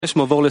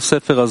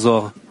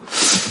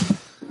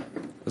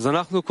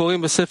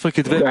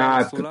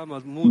Tehát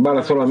Baal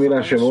HaSulam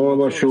írásában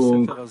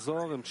olvasunk,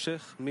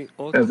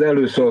 ez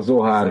először a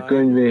Zohár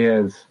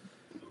könyvéhez.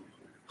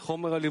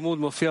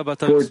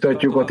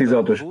 Folytatjuk a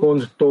 16-os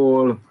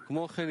ponttól.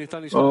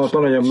 A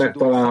tananyag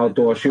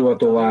megtalálható a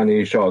Sivatován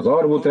és az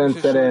Arvut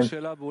rendszeren.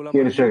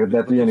 Kérdéseket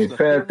lehet ugyanígy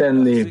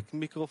feltenni.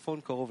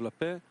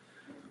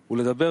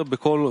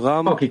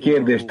 Aki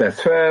kérdést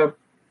tesz fel,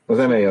 az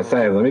emelje a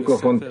szájához a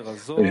mikrofont,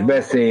 és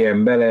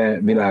beszéljen bele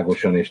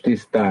világosan és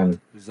tisztán.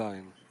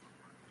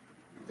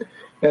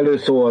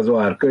 Előszó a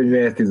Zohár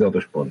könyvéhez,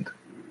 16-os pont.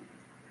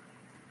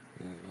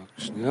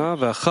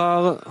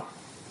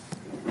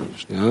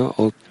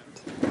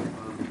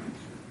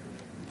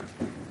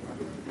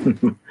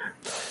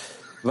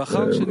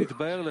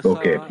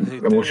 Oké,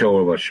 most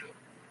olvas.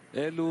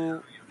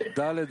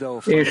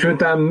 És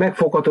miután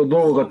megfogható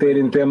dolgokat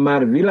érintően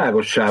már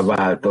világossá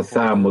vált a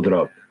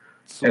számodra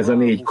ez a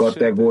 4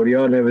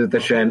 kategória,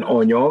 nevezetesen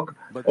anyag,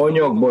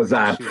 anyagba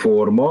zárt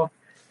forma,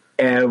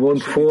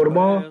 elvont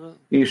forma,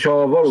 és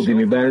a valódi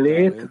miben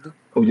lét,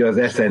 ugye az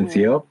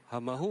eszencia,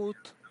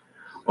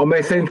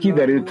 amely szerint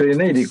kiderült, hogy a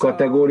 4.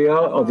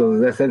 kategória, azaz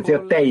az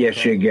eszencia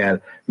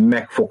teljességgel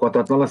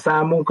megfoghatatlan a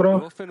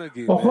számunkra,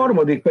 a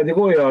 3. pedig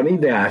olyan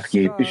ideát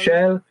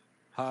képvisel,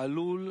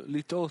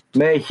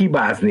 mely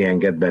hibázni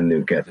enged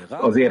bennünket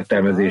az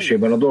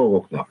értelmezésében a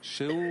dolgoknak.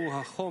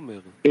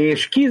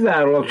 És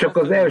kizárólag csak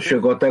az első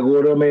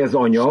kategória, mely az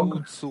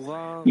anyag,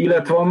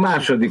 illetve a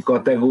 2.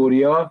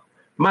 kategória,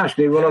 más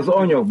néven az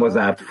anyagba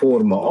zárt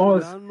forma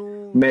az,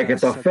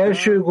 melyeket a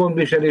felső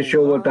gondviselés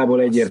jóvoltából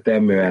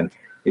egyértelműen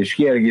és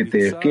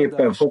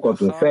kielégítésképpen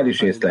foghatunk fel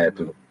és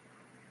észlelhetünk.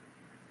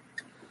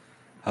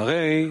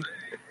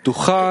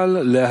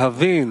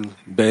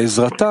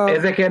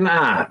 Ezeken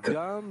át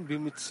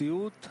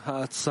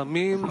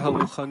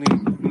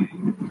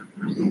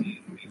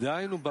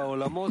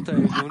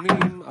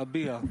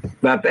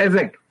tehát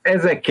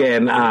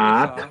ezeken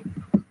át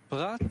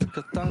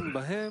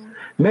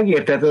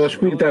megértheted a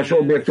spirituális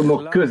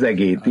objektumok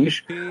közegét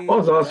is,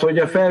 azaz, hogy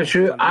a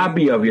felső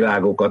ábia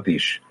világokat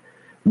is.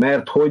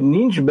 Mert hogy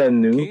nincs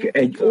bennünk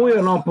egy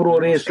olyan apró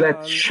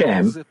részlet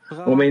sem,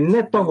 amely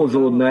ne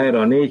tagozódna erre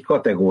a 4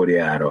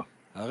 kategóriára.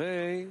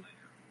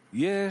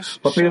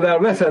 Ha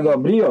például veszed a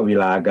bria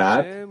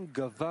világát,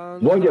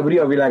 vagy a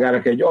bria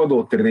világának egy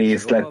adott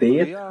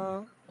részletét,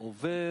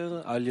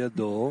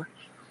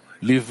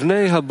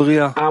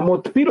 ám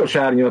ott piros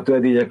árnyalatú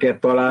edényeket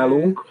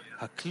találunk,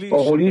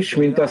 ahol is,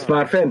 mint azt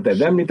már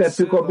fentebb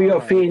említettük, a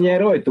bia fénye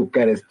rajtuk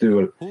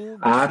keresztül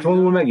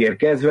átvonul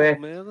megérkezve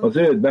az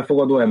őt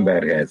befogadó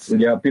emberhez.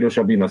 Ugye a piros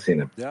a bina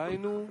színe.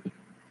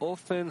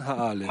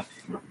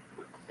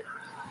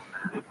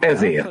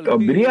 Ezért a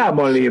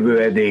briában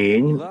lévő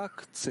edény,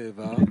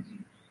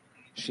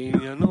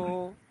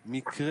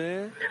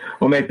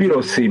 amely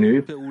piros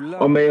színű,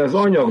 amely az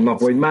anyagnak,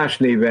 vagy más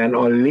néven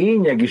a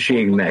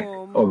lényegiségnek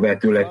a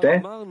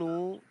vetülete,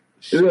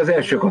 ő az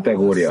első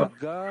kategória.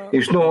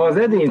 És noha az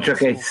edény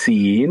csak egy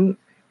szín,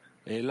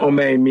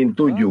 amely, mint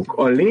tudjuk,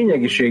 a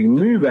lényegiség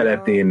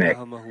műveletének,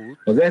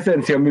 az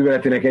eszencia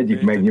műveletének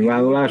egyik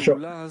megnyilvánulása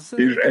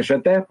és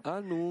esete,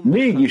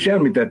 mégis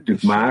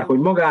említettük már, hogy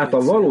magát a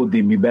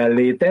valódi miben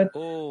létet,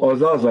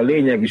 azaz a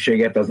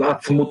lényegiséget, az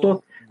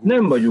acmutot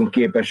nem vagyunk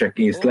képesek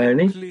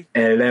észlelni,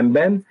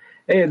 ellenben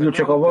egyedül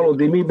csak a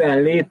valódi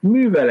miben lét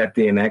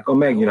műveletének a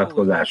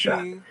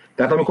megnyilatkozását.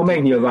 Tehát amikor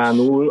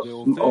megnyilvánul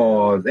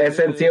az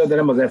eszencia, de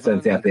nem az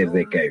eszenciát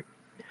érzékeljük.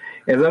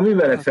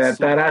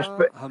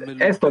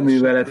 Ezt a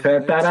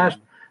műveletfeltárást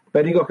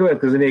pedig a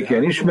következő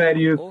nékén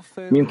ismerjük,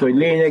 mint hogy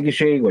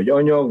lényegiség, vagy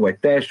anyag, vagy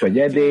test, vagy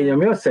edény,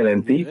 ami azt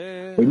jelenti,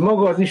 hogy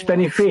maga az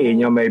isteni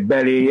fény, amely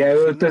beléje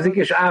öltözik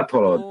és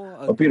áthalad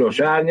a piros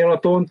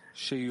árnyalaton,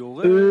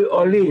 ő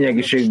a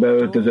lényegiségbe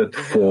öltözött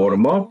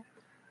forma,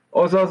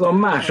 azaz a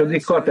 2.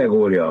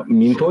 kategória,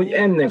 mint hogy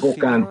ennek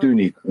okán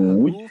tűnik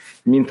úgy,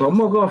 mintha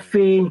maga a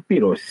fény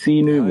piros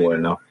színű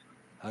volna.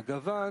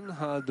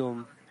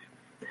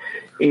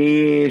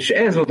 És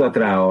ez mutat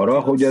rá arra,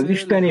 hogy az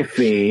isteni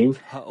fény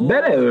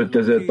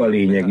beleöltözött a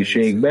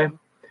lényegiségbe,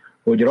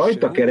 hogy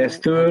rajta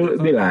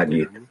keresztül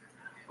világít,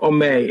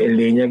 amely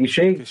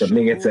lényegiség, tehát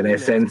még egyszer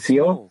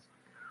eszencia,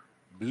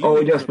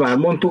 ahogy azt már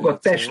mondtuk, a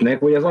testnek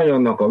vagy az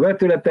anyagnak a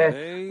vetülete,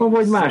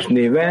 vagy más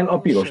néven a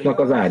pirosnak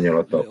az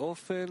árnyalata.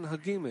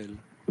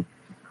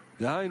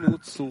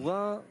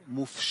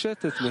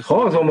 Ha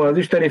azonban az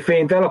isteni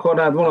fényt el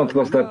akarnád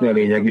vonatkoztatni a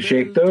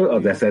lényegiségtől,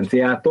 az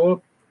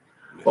eszenciától,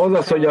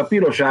 azaz, hogy a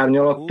piros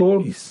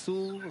árnyalattól,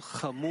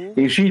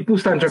 és így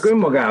pusztán csak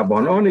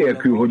önmagában,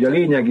 anélkül, hogy a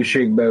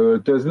lényegiségbe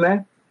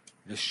öltözne,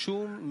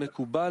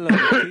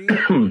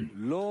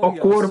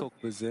 akkor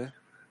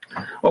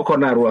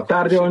akarná róla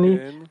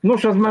tárgyalni,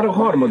 nos, az már a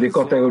 3.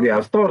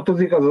 kategóriához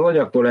tartozik, az az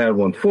anyagtól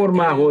elvont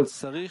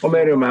formához,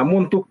 amelyről már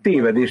mondtuk,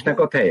 tévedésnek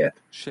ad helyet.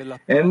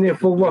 Ennél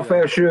fogva a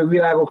felső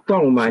világok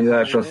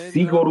tanulmányozása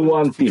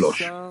szigorúan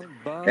tilos.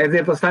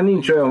 Ezért aztán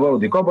nincs olyan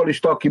valódi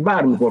kabalista, aki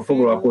bármikor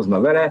foglalkozna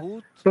vele,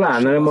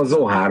 pláne nem a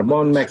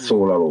Zohárban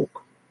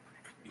megszólalók.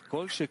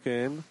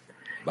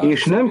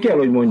 És nem kell,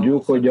 hogy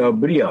mondjuk, hogy a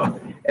bria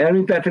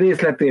elmintett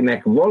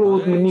részletének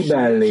valódi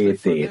miben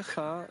létét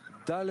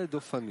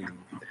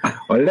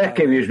a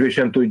legkevésbé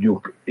sem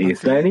tudjuk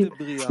észlelni,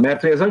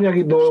 mert hogy az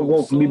anyagi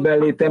dolgok miben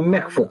léte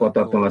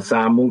megfoghatatlan a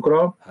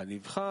számunkra,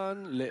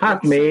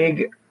 hát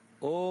még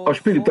a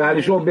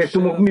spirituális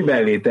objektumok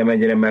miben léte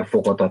mennyire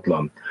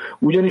megfoghatatlan.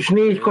 Ugyanis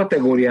 4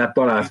 kategóriát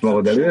találsz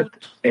magad előtt.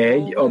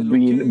 Egy, a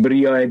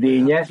bria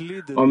edénye,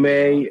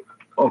 amely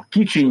a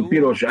kicsiny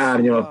piros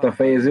árnyalattal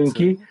fejezünk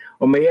ki,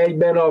 amely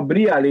egyben a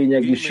bria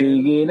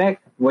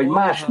lényegiségének, vagy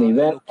más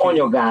néven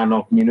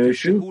anyagának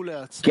minősül.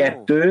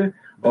 2,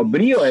 a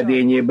bria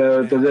edényébe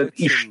öltözött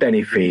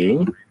isteni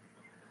fény,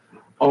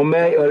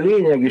 amely a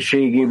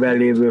lényegiségében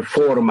lévő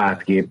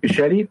formát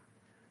képviseli,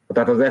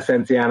 tehát az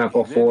eszenciának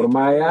a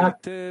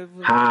formáját.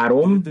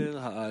 3,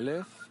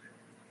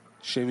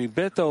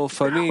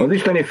 az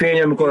isteni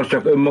fény, amikor az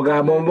csak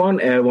önmagában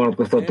van,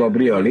 elvonatkoztatva a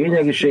bria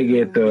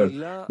lényegiségétől.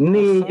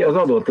 4, az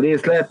adott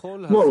részlet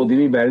valódi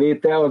miben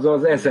léte, az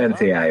az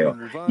eszenciája.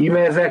 Íme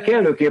ezzel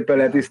kellőképpen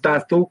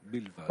letisztáztuk,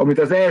 amit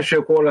az első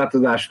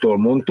korlátozástól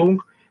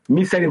mondtunk,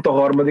 mi szerint a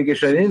harmadik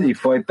és a 4.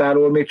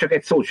 fajtáról még csak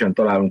egy szót sem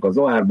találunk a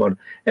Zohárban,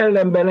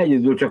 ellenben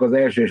egyedül csak az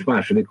első és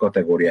második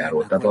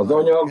kategóriáról. Tehát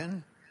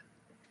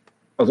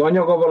az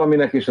anyaga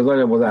valaminek és az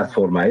anyag az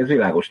átformája. Ez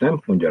világos,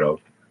 nem? Mondja Rav.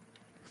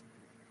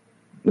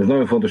 Ez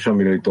nagyon fontos,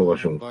 amiről itt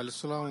olvasunk.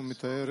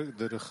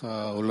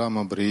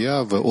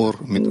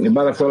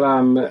 Baal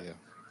HaSulam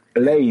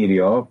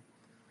leírja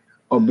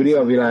a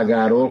bria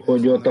világáról,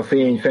 hogy ott a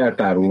fény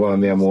feltárul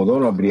valamilyen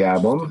módon a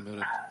briában.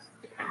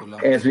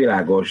 Ez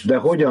világos. De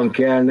hogyan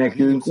kell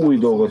nekünk új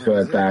dolgot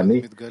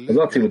feltárni? Az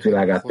acilut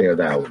világát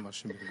például.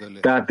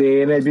 Tehát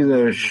én egy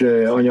bizonyos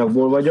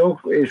anyagból vagyok,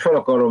 és fel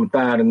akarom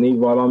tárni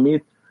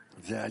valamit,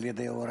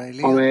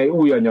 amely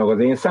új anyag az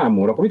én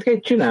számomra. Akkor mit kell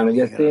csinálni, hogy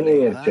ezt én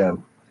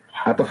értsem?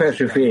 Hát a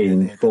felső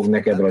fény fog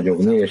neked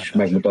ragyogni, és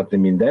megmutatni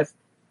mindezt.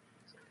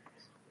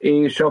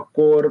 És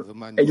akkor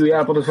egy új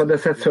állapotot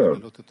fedezhetsz föl.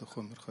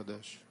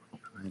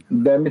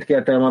 De mit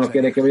kell tennem annak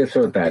érdekében, hogy ezt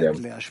föltárjam?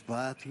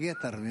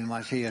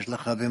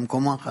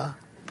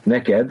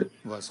 Neked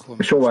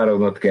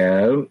sovároznod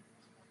kell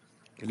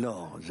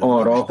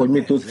arra, hogy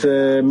mit tudsz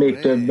még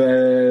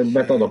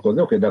többet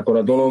adakozni. Oké, de akkor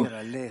a dolog,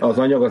 az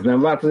anyag az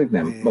nem változik?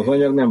 Nem. Az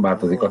anyag nem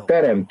változik. A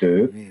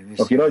teremtő,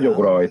 aki ragyog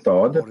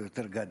rajtad,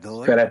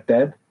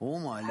 feletted,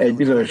 egy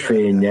bizonyos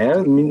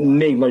fénnyel,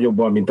 még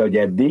nagyobban, mint ahogy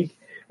eddig,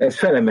 ez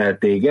felemel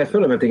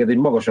téged egy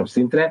magasabb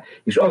szintre,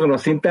 és azon a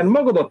szinten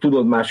magadat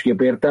tudod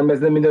másképp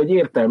értelmezni, mint ahogy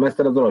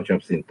értelmezted az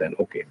alacsonyabb szinten.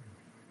 Oké.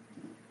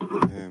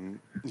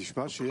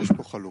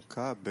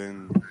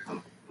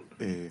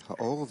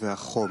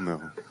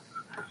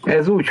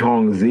 Ez úgy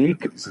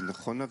hangzik,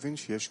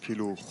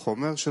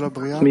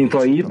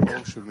 mintha itt,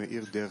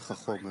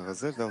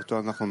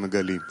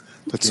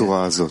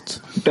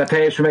 tehát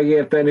helyes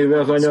megérteni, hogy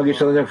az anyag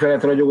és az anyag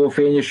felett ragyogó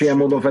fény, és ilyen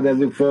módon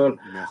fedezzük föl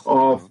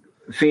a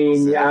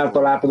fény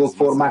által átadott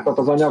formákat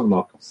az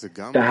anyagnak.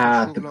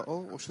 Tehát,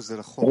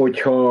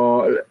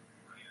 hogyha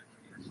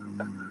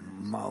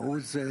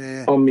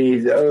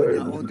ami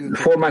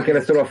formán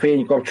keresztül a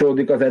fény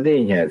kapcsolódik az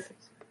edényhez,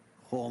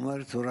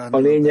 a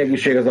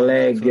lényegiség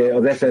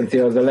az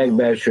eszencia az a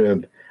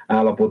legbelsőbb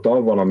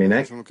állapota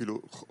valaminek,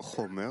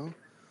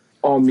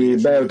 ami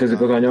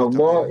beöltözik az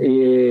anyagba,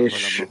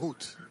 és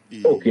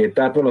oké,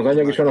 tehát van az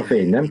anyag és van a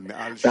fény, nem?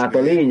 Tehát a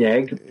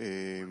lényeg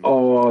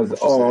az,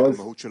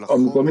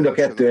 amikor mind a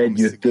kettő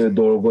együtt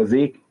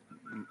dolgozik,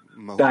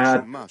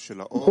 tehát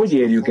hogy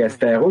érjük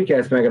ezt el? Hogy kell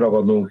ezt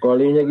megragadnunk? A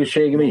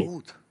lényegiség mi?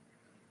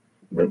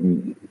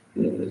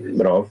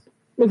 Rav,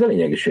 ez a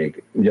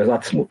lényegiség, ugye az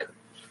acmut.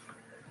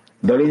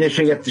 De a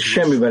lényegséget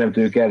semmiben nem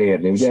tudjuk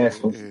elérni, ugye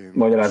ezt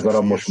magyarázza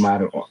Rav most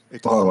már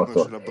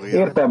harmadszor.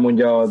 Értem,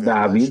 mondja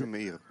Dávid,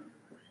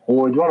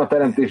 hogy van a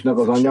teremtésnek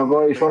az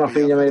anyaga, és van a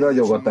fény, amely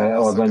ragyog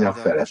az anyag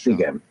felett.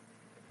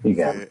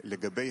 Igen.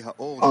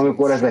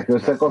 Amikor ezek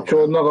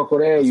összekapcsolódnak,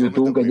 akkor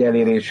eljutunk egy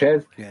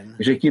eléréshez,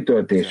 és egy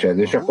kitöltéshez,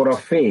 és akkor a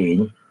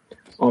fény,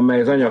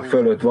 amely az anyag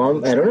fölött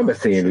van, erről nem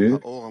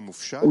beszélünk,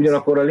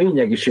 ugyanakkor a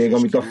lényegiség,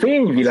 amit a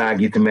fény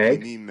világít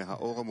meg,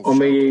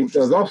 ami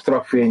az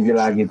absztrakt fény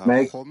világít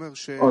meg,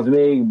 az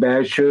még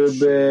belsőbb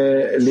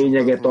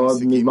lényeget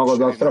ad, mint maga az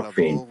absztrakt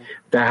fény.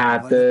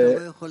 Tehát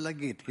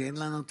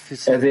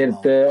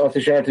ezért azt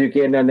is el tudjuk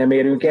érni, nem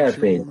érünk el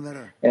fényt.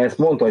 Ezt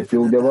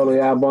mondhatjuk, de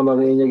valójában a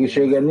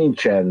lényegiségen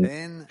nincsen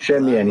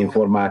semmilyen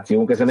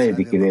információnk, ez a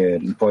 4.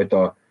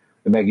 fajta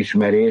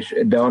megismerés,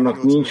 de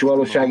annak nincs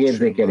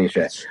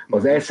valóságérzékelése.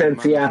 Az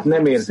eszenciát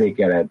nem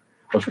érzékeled,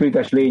 a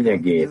spiritás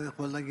lényegét.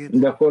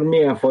 De akkor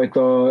milyen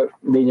fajta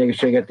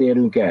lényegiséget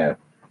érünk el?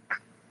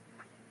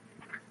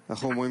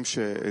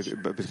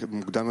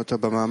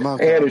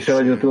 Erről sem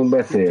nagyon tudunk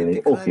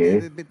beszélni.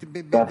 Oké.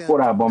 Tehát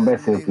korábban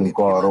beszéltünk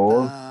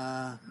arról,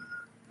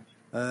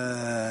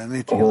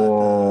 hogy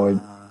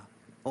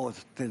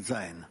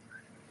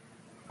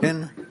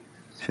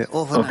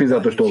a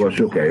 16-ost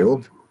olvassuk el, jó?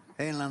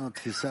 אין לנו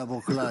תפיסה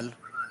בו כלל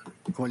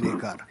כל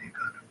עיקר.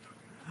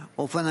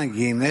 אופן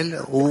הגימל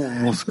הוא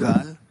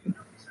מושכל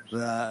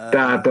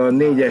Tehát a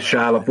 4-es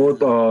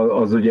állapot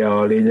az ugye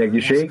a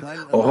lényegiség,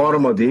 a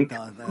harmadik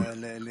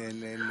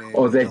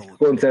az egy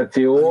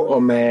koncepció,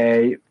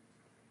 amely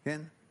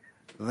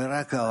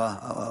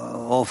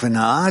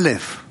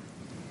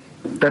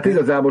tehát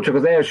igazából csak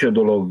az első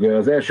dolog,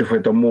 az első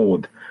fajta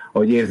mód,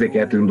 ahogy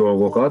érzékeltünk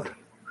dolgokat,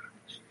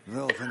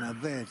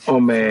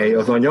 amely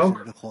az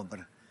anyag,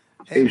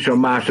 és a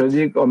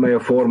második, amely a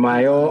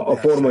formája, a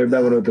forma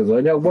be van az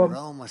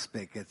anyagba,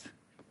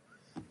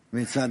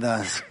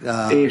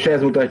 és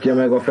ez mutatja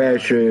meg a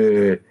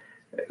felső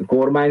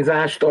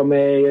kormányzást,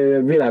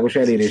 amely világos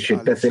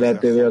elérését teszi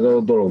lehetővé az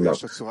adott dolognak.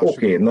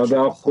 Oké, na de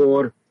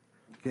akkor,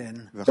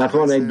 tehát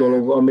van egy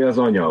dolog, ami az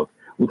anyag.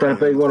 Utána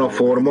pedig van a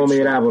forma,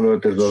 ami rá van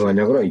öltözve az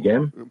anyagra,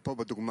 igen.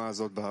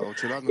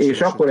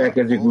 És akkor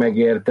elkezdjük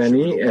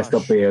megérteni ezt a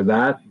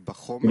példát,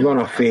 hogy van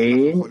a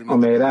fény,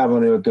 amely rá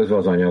van öltözve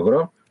az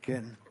anyagra,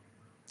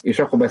 és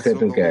akkor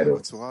beszéltünk erről.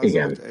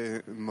 Igen.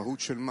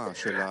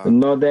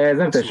 Na, de ez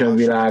nem teljesen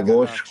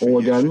világos,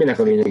 hogy minek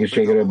a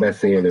lényegiségéről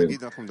beszélünk.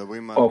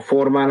 A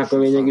formának a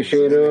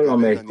lényegiségéről,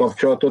 amely egy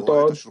kapcsolatot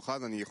ad,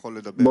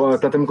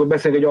 tehát amikor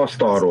beszélünk egy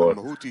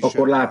asztalról,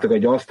 akkor látok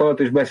egy asztalt,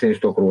 és beszélni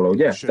is tudok róla,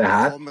 ugye?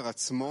 Tehát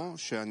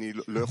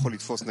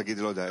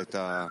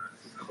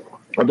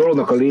a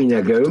dolognak a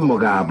lényege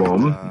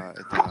önmagában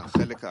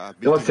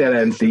azt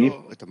jelenti,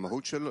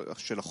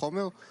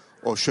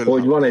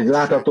 hogy van egy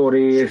látható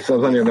rész,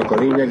 az anyagnak a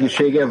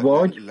lényegisége,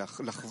 vagy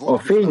a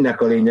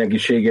fénynek a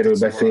lényegiségéről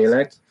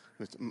beszélek,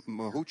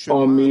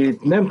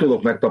 amit nem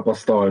tudok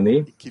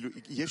megtapasztalni.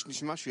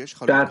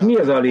 Tehát mi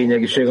az a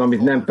lényegiség,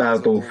 amit nem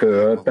táltunk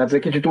föl? Tehát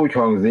egy kicsit úgy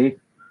hangzik,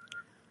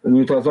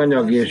 mint az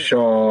anyag és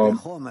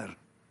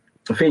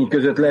a fény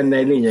között lenne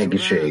egy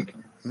lényegiség.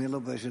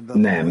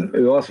 Nem.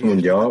 Ő azt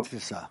mondja,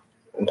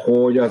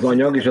 hogy az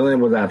anyag és az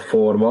anyaghoz át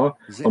forma,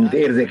 amit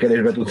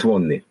érzékelésbe tudsz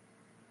vonni.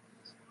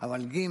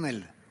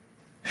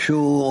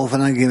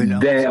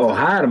 De a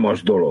 3-as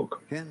dolog,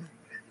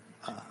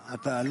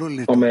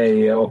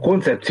 amely a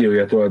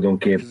koncepciója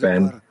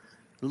tulajdonképpen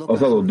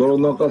az adott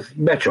dolognak, az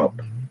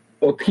becsap.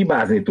 Ott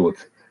hibázni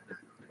tudsz.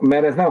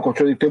 Mert ez nem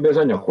kapcsolódik többé az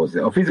anyaghoz.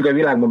 A fizikai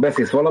világban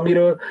beszélsz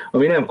valamiről,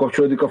 ami nem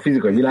kapcsolódik a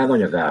fizikai világ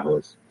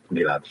anyagához.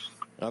 Világos.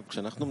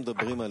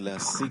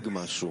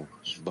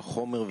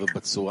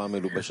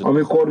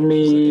 Amikor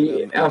mi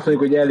azt mondjuk,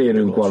 hogy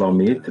elérünk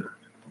valamit,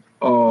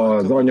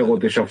 az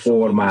anyagot és a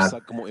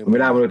formát, ami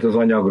rá van az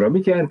anyagra.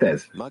 Mit jelent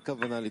ez?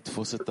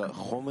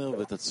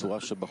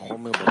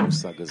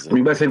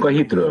 Mi beszélünk a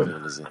hitről.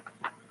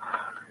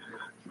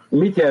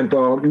 Mit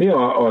jelent mi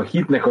a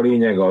hitnek a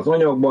lényege az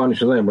anyagban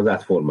és az anyagban az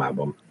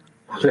átformában?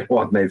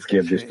 Van nehéz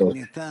kérdést az.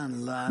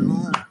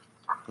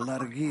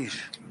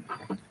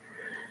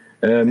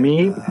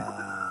 Mi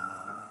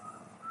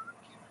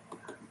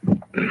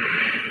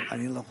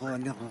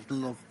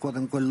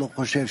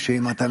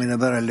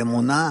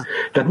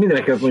tehát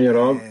mindeneket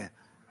mondja,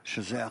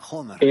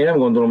 én nem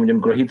gondolom, hogy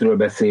amikor a hitről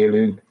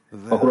beszélünk,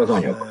 akkor az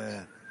anyag.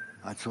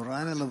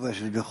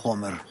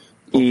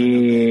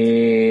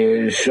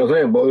 És az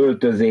anyagban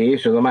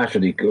öltözés, az a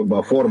második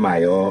a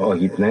formája a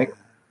hitnek.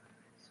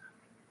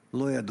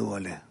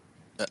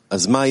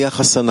 אז מה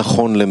היחס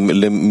הנכון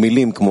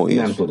למילים כמו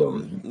עיר? Nem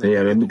tudom.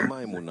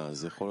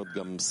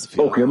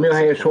 Oké, mi a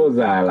helyes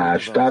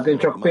hozzáállás? Tehát én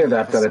csak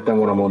példát szerettem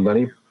volna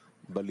mondani.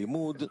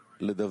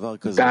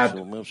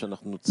 Tehát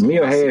mi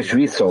a helyes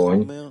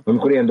viszony,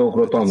 amikor ilyen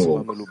dolgokról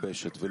tanulunk?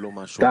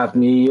 Tehát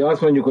mi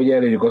azt mondjuk, hogy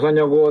elérjük az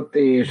anyagot,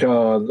 és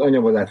az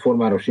anyagozás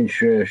formáról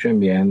sincs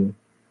semmilyen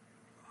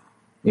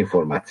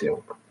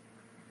információnk.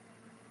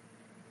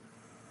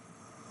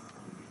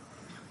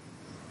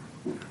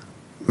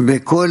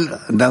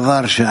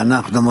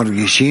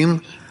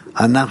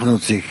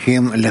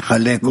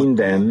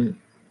 Minden,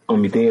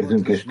 amit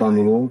érzünk és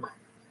tanulunk,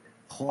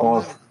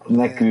 azt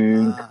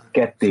nekünk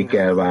ketté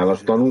kell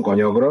választanunk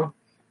anyagra,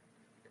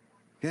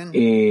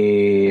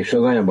 és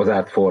az anyagba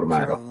zárt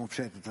formára.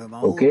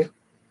 Oké?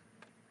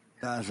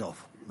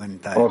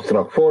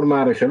 Absztrakt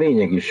formára, és a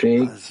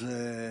lényegiség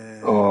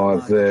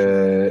az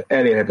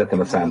elérhetetlen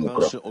a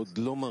számukra.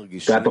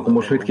 Tehát akkor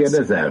most mit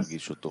kérdezel?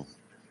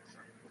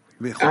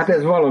 Hát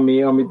ez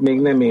valami, amit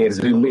még nem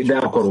érzünk, de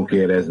akarunk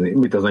érezni.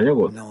 Mit, az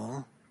anyagot?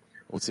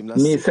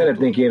 Mi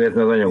szeretnénk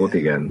érezni az anyagot,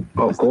 igen.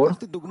 Akkor,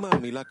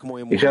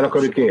 és el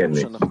akarjuk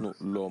érni.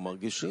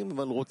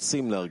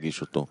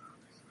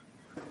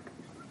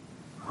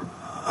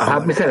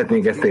 Hát mi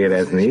szeretnénk ezt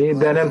érezni,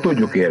 de nem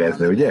tudjuk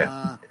érezni, ugye?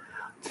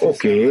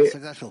 Oké.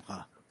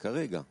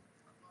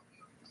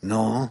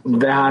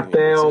 De hát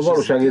te a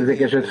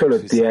valóságérzékeset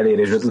fölötti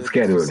elérésre tudsz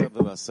kerülni.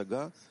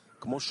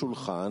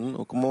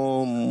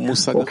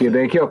 Oké, de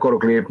én ki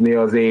akarok lépni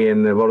az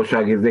én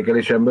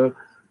valóságérzékelésemből.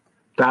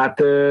 Tehát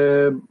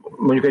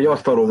mondjuk egy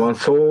asztalról van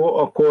szó,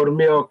 akkor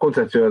mi a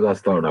koncepció az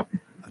asztalnak?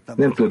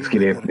 Nem tudsz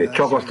kilépni,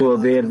 csak azt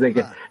tudod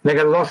érzékelni.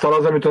 Neked az asztal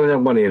az, amit az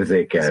anyagban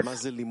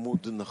érzékelsz.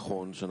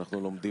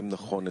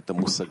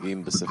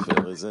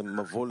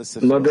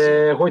 Na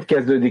de hogy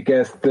kezdődik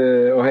ezt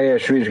a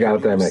helyes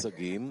vizsgálatemek?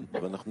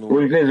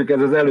 Úgy nézzük,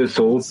 ez az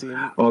előszó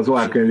az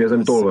Zohar könyvéhez,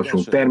 amit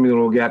olvasunk.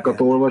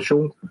 Terminológiákat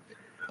olvasunk,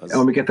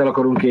 amiket el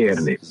akarunk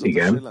érni.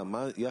 Igen.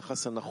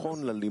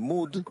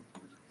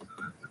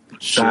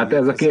 Tehát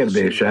ez a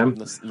kérdésem,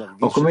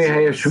 akkor mi a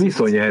helyes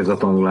viszonya ez a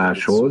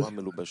tanuláshoz,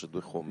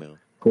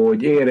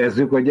 hogy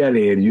érezzük, hogy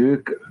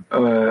elérjük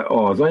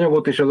az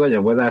anyagot és az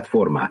anyagban át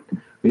formát.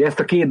 Ugye ezt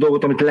a két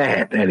dolgot, amit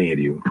lehet,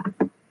 elérjünk.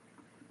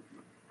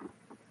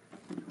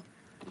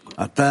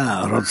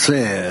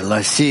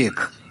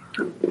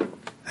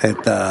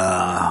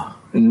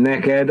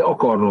 Neked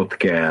akarnod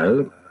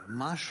kell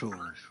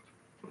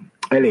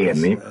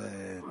elérni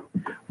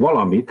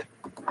valamit,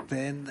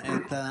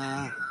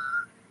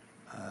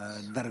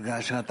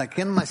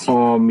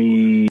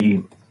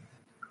 ami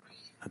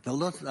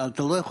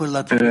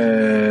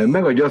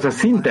megadja azt a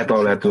szintet,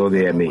 ahol le tudod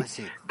érni.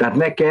 Tehát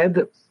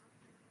neked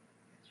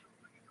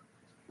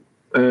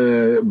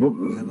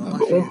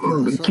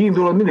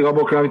kiindulod mindig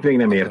abból kell, amit még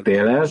nem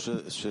értél el.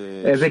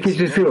 Ez egy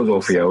kicsit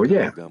filozófia,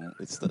 ugye?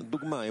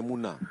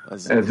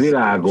 Ez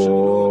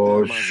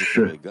világos.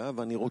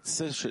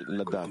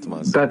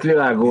 Tehát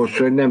világos,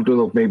 hogy nem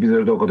tudok még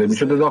bizonyos dolgokat, hogy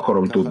micsoda, de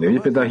akarom tudni. Ugye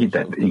például a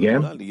hitet,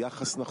 igen.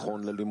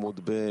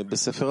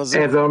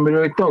 Ez,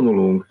 amiről itt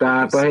tanulunk.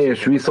 Tehát a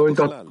helyes viszonyt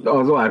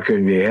a Zohar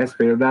könyvéhez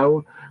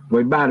például,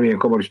 vagy bármilyen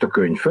kabalista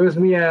könyvhöz,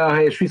 milyen a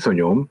helyes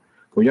viszonyom,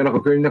 hogy annak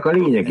a könyvnek a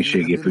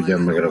lényegiségét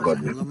tudjam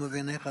megragadni.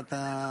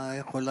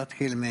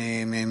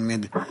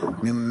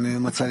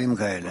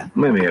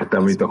 Nem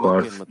értem, mit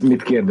akarsz,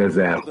 mit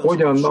kérdezel.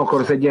 Hogyan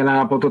akarsz egy ilyen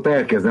állapotot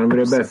elkezdeni,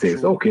 amiről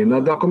beszélsz? Oké, na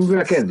de akkor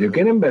mivel kezdjük?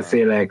 Én nem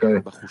beszélek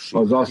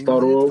az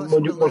asztalról,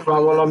 mondjuk most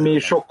már valami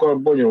sokkal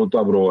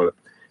bonyolultabbról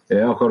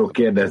akarok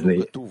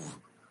kérdezni.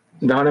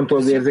 De ha nem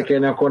tudod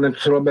érzékelni, akkor nem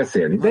tudsz róla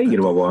beszélni. De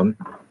írva van.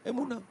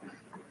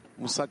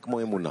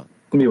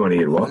 Mi van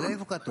írva?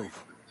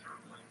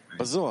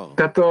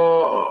 Tehát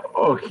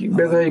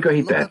bezonyik a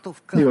hitet.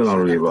 Mi van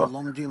arról írva?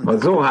 A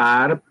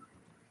Zohár,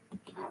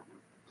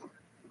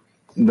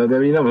 de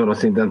mi nem azon a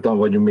szinten tan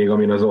vagyunk még,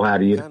 amin a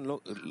Zohár ír.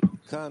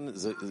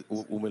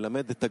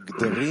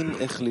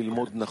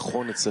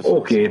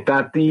 Oké,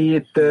 tehát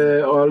itt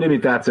a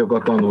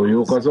limitációkat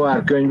tanuljuk, a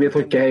Zohár könyvét,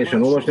 hogy kell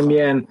helyesen olvasni,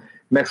 milyen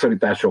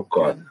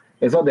megszorításokkal.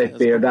 Ez ad egy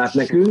példát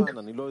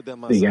nekünk.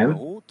 Igen.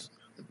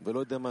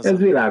 Ez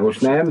világos,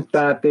 nem?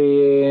 Tehát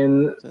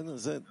én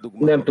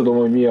nem tudom,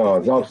 hogy mi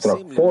az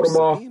absztrakt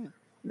forma,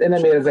 de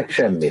nem érzek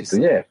semmit,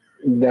 ugye?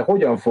 De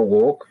hogyan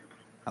fogok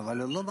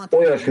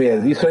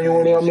olyasmihez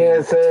viszonyulni,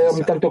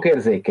 amit nem tudok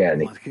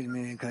érzékelni?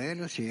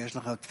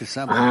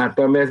 Hát,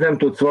 amihez nem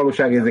tudsz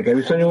valóságérzékel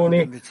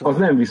viszonyulni, az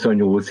nem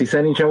viszonyulsz,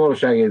 hiszen nincsen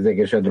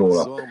valóságérzékesed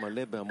róla.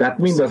 Tehát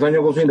mind az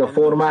anyagot, mind a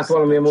formát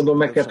valamilyen módon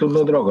meg kell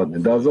tudnod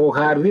ragadni. De az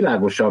Zohár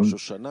világosan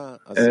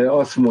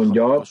azt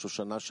mondja,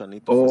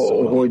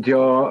 hogy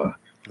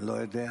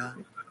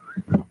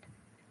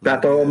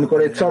tehát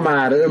amikor egy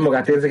szamár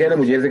önmagát érzékel, nem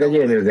úgy érzékel, hogy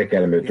én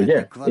érzékelem őt,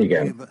 ugye?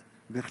 Igen.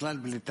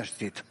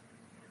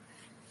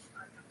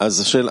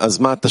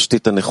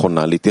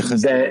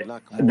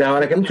 De ha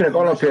nekem nincsenek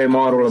alapjaim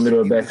arról,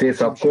 amiről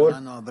beszélsz, akkor,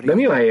 de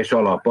mi a helyes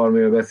alap,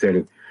 amiről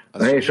beszélünk?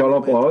 A helyes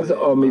alap az,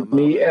 amit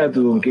mi el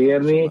tudunk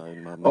érni,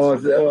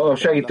 az a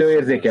segítő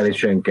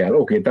érzékelésenkkel.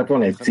 Oké, tehát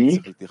van egy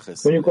cikk,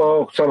 mondjuk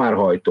a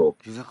szamárhajtó.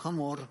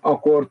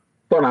 Akkor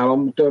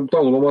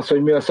tanulom azt,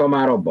 hogy mi a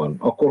szamár abban.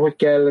 Akkor hogy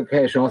kell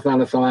helyesen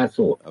használni a szamár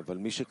szót?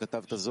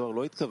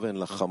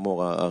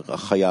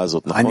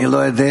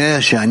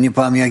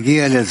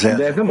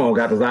 De ez nem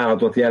magát az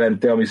állatot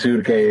jelenti, ami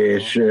szürke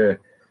és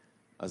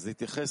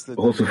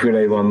hosszú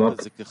fülei vannak.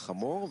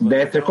 De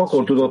ezt csak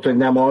akkor tudod, hogy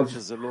nem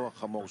az.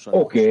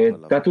 Oké,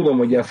 tehát tudom,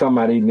 hogy a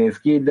szamár így néz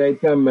ki, de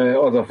itt nem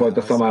az a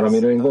fajta szamár,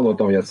 amiről én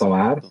gondoltam, hogy a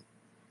szamár,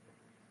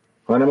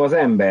 hanem az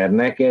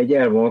embernek egy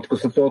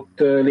elvonatkoztatott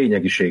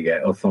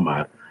lényegisége a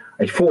szamár.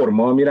 Egy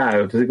forma, ami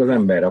ráöltözik az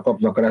emberre a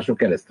kapnakaráson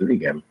keresztül,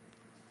 igen.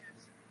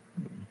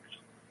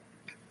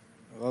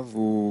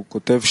 הוא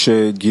כותב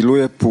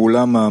שגילוי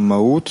הפעולה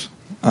מהמהות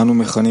אנו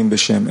מכנים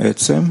בשם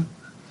עצם.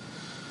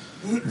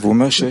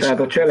 Tehát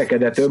a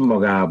cselekedet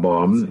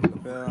önmagában,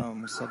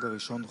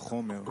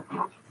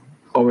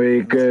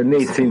 amelyik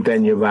 4 szinten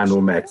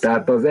nyilvánul meg.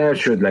 Tehát az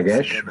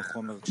elsődleges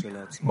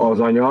az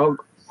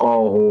anyag,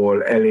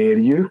 ahol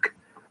elérjük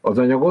az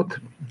anyagot,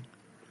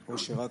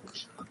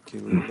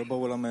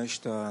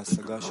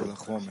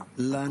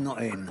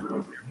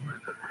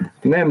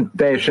 nem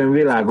teljesen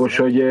világos,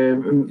 hogy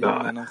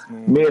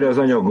miért az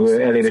anyag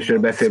elérésről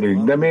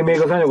beszélünk, de mi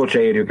még az anyagot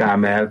se érjük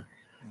ám el.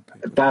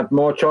 Tehát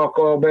ma csak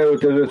a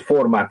beöltözött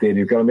formát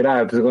érjük el, ami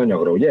ráöltözik az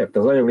anyagra, ugye?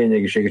 Az anyag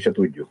lényegiségét se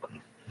tudjuk.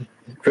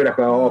 Főleg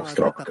a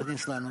absztrakt.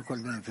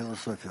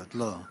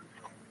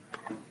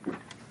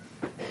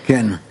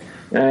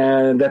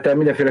 De te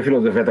mindenféle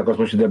filozófiát akarsz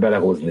most ide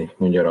belehozni,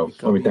 mondja,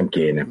 amit nem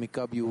kéne.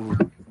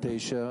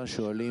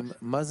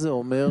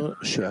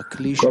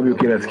 Kabjú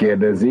 9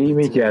 kérdezi,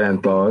 mit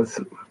jelent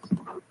az,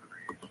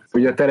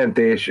 hogy a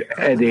teremtés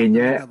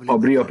edénye a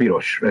bria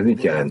piros? Ez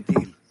mit jelent?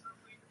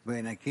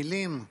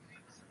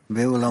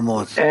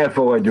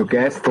 Elfogadjuk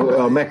ezt,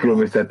 a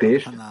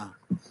megkülönböztetést.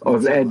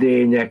 Az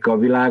edények a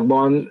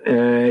világban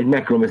egy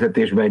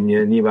megkülönböztetésben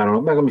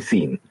nyilvánulnak meg, ami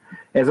szín.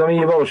 Ez a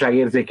mi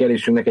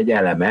valóságérzékelésünknek egy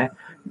eleme.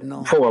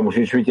 Fogalmos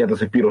nincs, mit jelent az,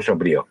 hogy piros a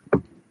bria.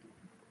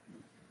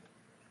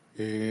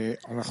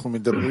 אנחנו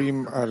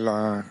מדברים על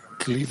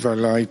הכלי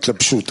ועל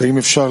ההתלבשות. האם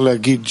אפשר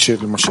להגיד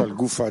שלמשל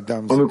גוף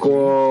האדם זה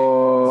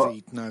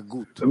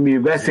התנהגות? Mi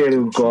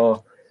beszélünk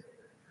a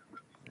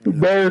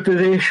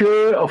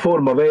beöltözésről, a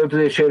forma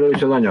beöltözéséről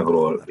és az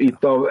anyagról.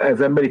 Itt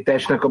az emberi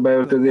testnek a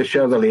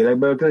beöltözése, az a lélek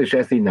beöltözése,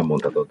 ezt így nem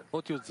mondhatod.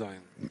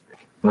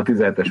 A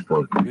 17-es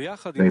pont.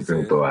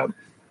 Nézzünk tovább.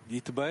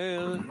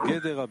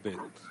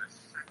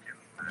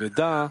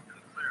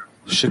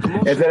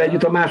 Ezzel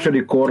együtt a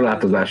második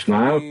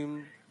korlátozásnál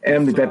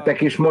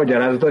említettek is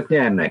magyarázatot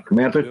nyernek,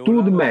 mert hogy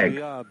tudd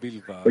meg,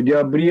 hogy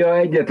a bria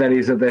egyetlen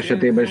részlet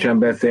esetében sem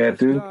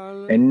beszéltünk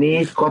egy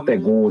 4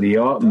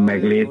 kategória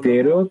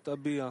meglétéről,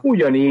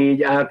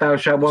 ugyanígy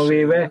általánosságban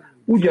véve,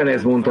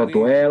 ugyanez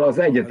mondható el az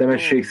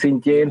egyetemesség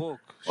szintjén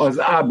az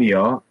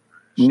Abia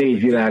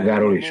 4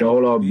 világáról is,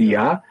 ahol a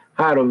Bia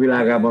 3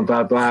 világában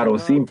található 3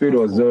 szín,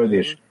 piros, zöld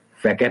és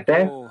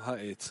fekete,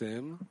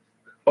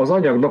 az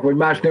anyagnak, vagy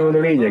más néven a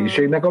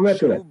lényegiségnek a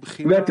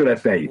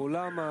vetületei.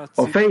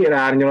 A fehér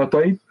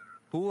árnyalatai,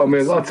 ami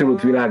az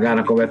acilut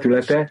világának a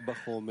vetülete,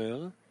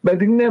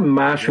 pedig nem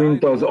más,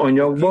 mint az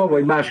anyagba,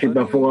 vagy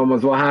másképpen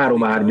fogalmazva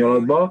 3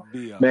 árnyalatba,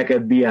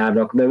 melyeket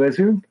biának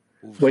nevezünk,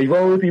 vagy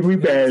valódi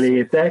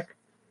műbellétek.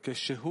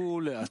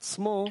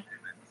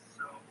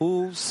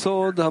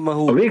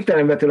 A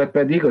végtelen vetület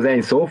pedig, az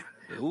Ein Sof,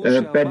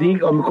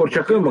 pedig, amikor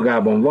csak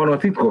önmagában van, a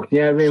titkok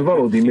nyelvén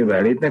valódi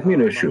művellétnek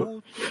minősül.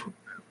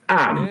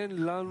 Ám,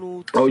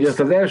 ahogy azt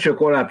az első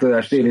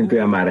korlátozást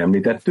érintően már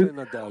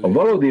említettük, a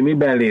valódi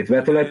mibenlét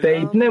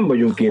vetületeit nem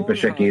vagyunk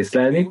képesek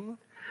észlelni,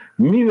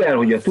 mivel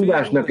hogy a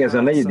tudásnak ez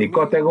a 4.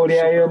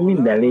 kategóriája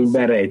minden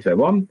lényben rejtve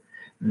van,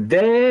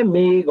 de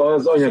még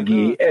az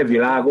anyagi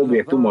világ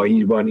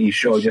objektumaiban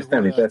is, ahogy ezt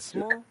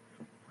említettük.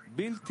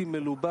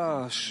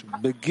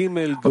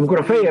 Amikor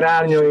a fehér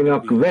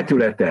árnyainak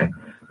vetülete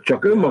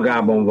csak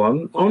önmagában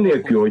van,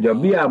 anélkül, hogy a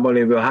biában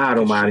lévő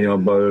 3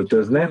 árnyalatba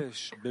öltözne,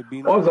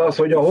 azaz,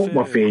 hogy a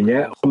hokma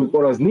fénye,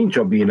 amikor az nincs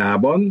a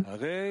bínában,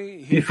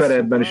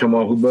 Tiferetben is a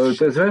malhutba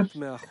öltözve,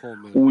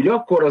 úgy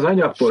akkor az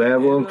anyagtól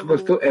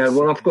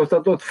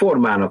elvonatkoztatott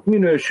formának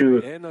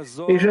minősül,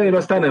 és ezért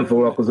aztán nem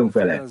foglalkozunk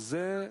vele.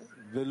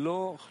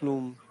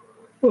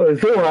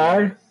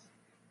 Zohar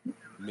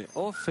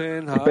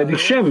pedig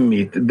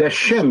semmit, de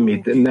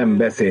semmit nem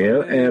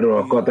beszél erről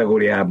a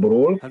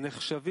kategóriából.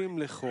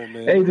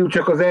 Egyedül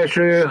csak az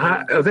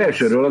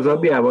elsőről, az a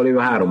biával lévő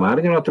 3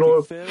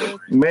 árnyalatról,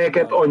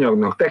 melyeket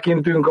anyagnak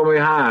tekintünk, amely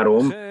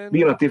 3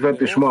 Bina,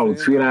 Tiferet és Malhut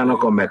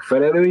szférának a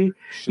megfelelői,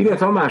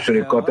 illetve a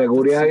második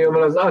kategóriája,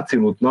 mert az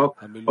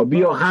acilutnak a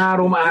Bia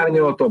 3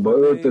 árnyalatába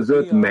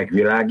öltözött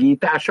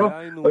megvilágítása,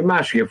 vagy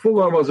másképp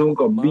fogalmazunk,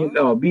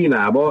 a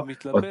Binába,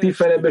 a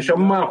Tiferetbe és a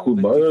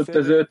Malhutba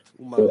öltözött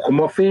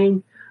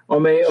okmafény,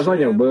 amely az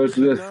anyagba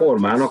öltözött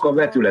formának a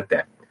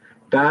vetülete.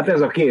 Tehát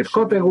ez a 2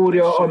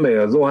 kategória, amely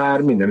a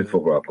Zohár mindenütt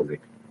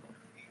foglalkozik.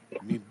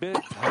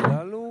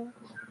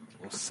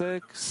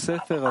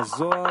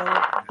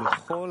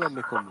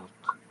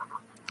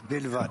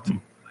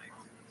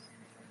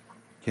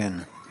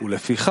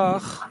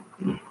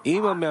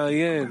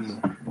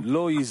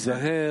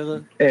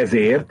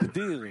 Ezért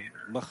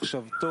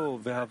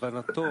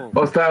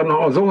aztán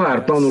a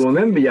Zohár tanuló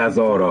nem vigyáz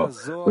arra,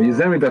 hogy az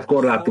említett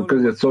korlátok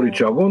között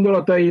szorítsa a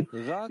gondolatait,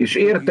 és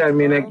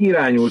értelmének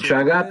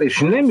irányultságát, és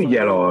nem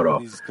ügyel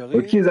arra,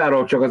 hogy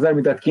kizárólag csak az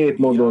említett 2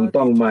 módon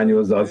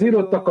tanulmányozza az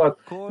írottakat,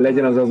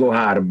 legyen az a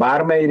Zohár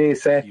bármely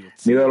része,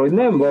 mivel hogy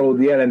nem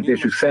valódi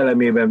jelentésük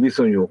szellemében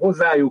viszonyul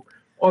hozzájuk,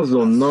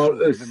 azonnal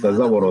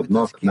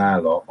összezavarodnak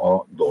nála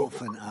a dolgok.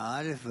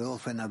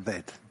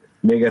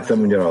 Még egyszer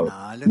mondja,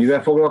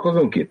 mivel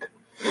foglalkozunk itt?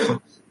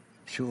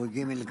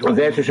 Az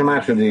első és a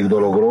második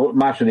dologról,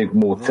 második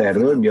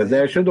módszerről, mi az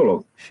első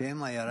dolog?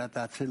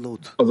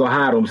 Az a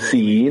 3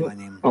 szín,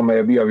 amely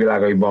a Bia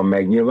világaiban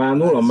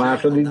megnyilvánul, a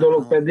második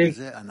dolog pedig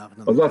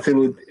az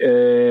acilut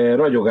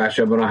ragyogás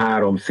ebben a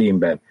 3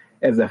 színben.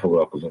 Ezzel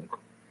foglalkozunk.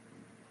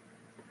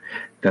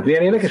 Tehát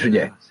milyen érdekes,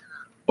 ugye?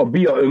 A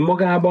Bia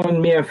önmagában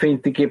milyen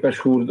fényt képes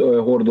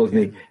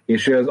hordozni,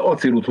 és az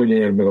acilut hogyan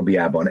jelenik meg a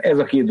Biában. Ez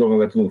a 2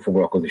 dologgal tudunk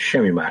foglalkozni,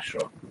 semmi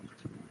másra.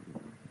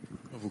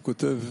 הוא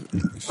כותב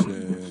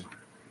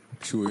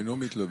כשהוא אינו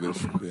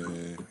מתלבש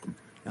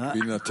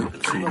בבינה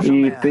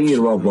itt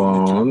írva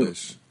van,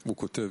 הוא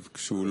כותב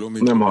כשהוא לא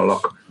nem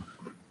hallak,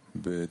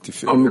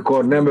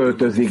 amikor nem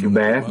öltözik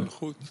be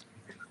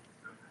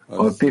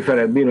a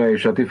Tiferet Bina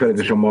és a Tiferet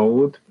és a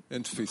Malhut,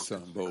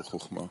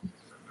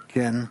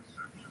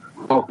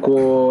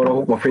 akkor a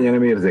hokma fénye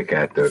nem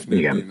érzékelhető.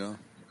 Igen.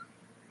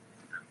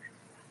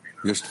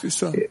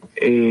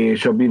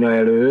 és a bina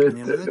előtt,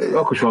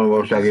 akkor is van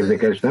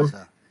valóságérzékelés, nem?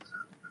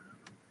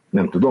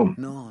 Nem tudom.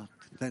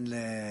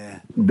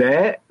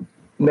 De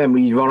nem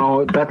így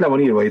van, tehát le van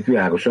írva itt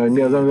világosan, hogy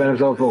mi az, amivel nem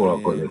szabad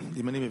foglalkozni.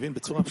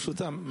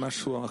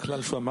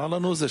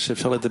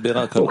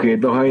 Oké,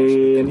 de ha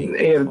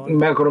én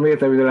meg akarom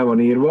érteni, hogy le van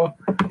írva,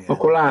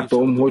 akkor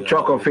látom, hogy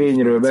csak a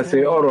fényről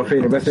beszél, arról a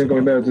fényről beszélünk,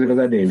 ami beöltözik az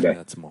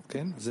edénybe.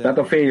 Tehát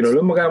a fényről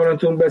önmagában nem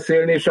tudunk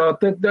beszélni, és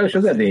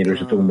az edényről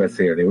sem tudunk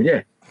beszélni,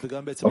 ugye?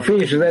 A fény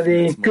és az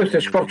edény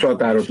köztes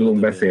kapcsolatáról tudunk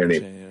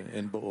beszélni.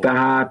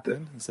 Tehát,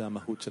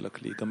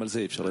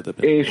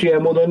 és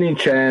ilyen módon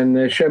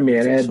nincsen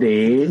semmilyen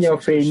edény a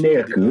fény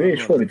nélkül,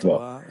 és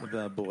fordítva.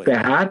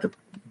 Tehát,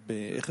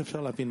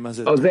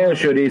 az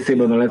első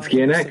részében a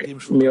leckének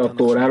mi a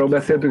Tóráról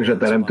beszéltünk, és a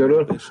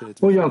Teremtőről,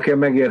 hogyan kell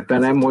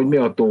megértenem, hogy mi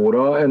a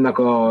Tóra ennek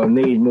a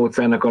 4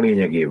 módszernek a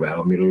lényegével,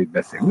 amiről itt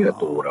beszélünk. Mi a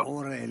Tóra?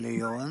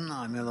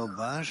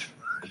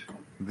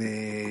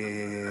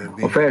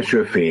 A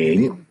felső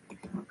fény,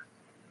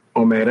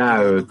 amely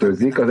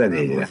ráöltözik az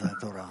edényre.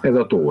 Ez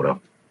a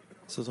Tóra.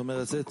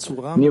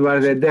 Nyilván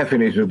ez egy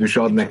definíciót is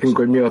ad nekünk,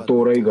 hogy mi a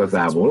Tóra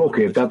igazából.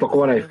 Oké, tehát akkor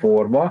van egy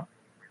forma,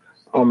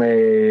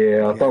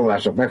 amely a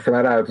tanulásnak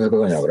megfelelően ráöltözik az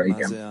anyagra.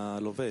 Igen.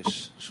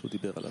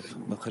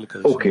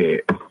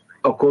 Oké,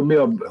 akkor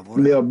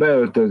mi a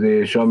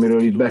beöltözés,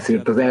 amiről itt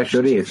beszélt az első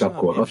rész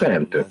akkor? A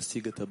Teremtő.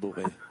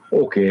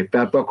 Oké,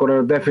 tehát akkor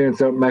a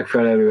definíció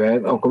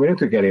megfelelően, akkor mi nem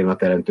tudjuk elérni a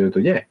Teremtőt,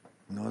 ugye?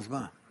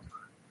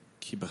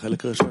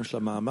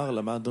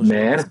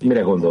 Mert,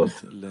 mire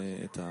gondolsz?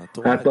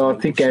 Hát a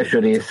cikk első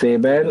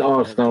részében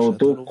azt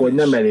tanultuk, hogy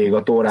nem elég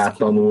a Tórát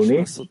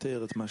tanulni,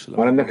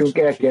 hanem nekünk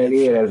el kell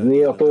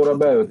érezni a Tóra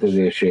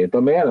beöltözését,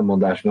 amely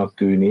ellenmondásnak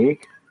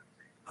tűnik,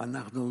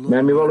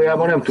 mert mi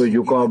valójában nem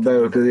tudjuk a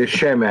beöltözést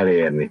sem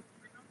elérni.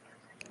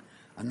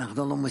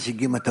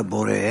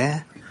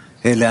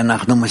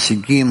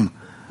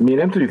 Mi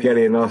nem tudjuk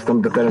elérni azt,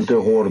 amit a Teremtő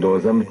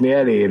hordoz, amit mi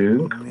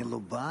elérünk,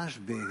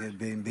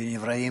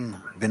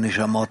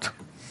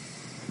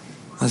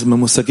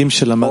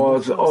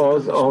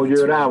 az, ahogy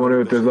ő rá van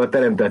öltözve a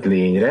teremtett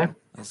lényre.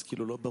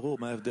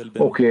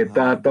 Oké,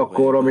 tehát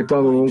akkor, amit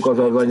tanulunk, az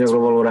az anyagra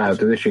való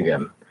ráöltözés,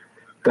 igen.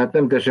 Tehát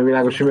nem teljesen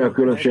világos, hogy mi a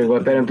különbség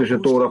a Teremtő és a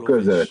Tóra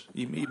között.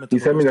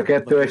 Hiszen mind a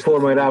kettő egy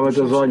formai rá van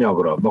az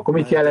anyagra. Akkor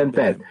mit jelent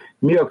ez?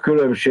 Mi a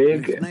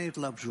különbség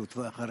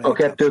a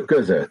kettő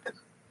között?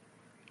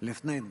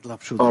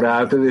 A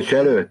ráöltözés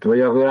előtt, vagy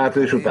a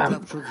ráöltözés után?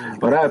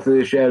 A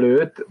ráöltözés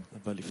előtt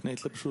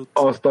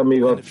azt,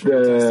 amíg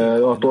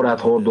a Tórát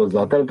hordozza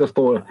a Teremtő,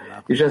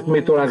 és ezt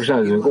mi Tóránk is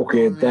nevezünk.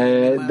 Oké,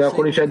 de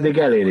akkor is eddig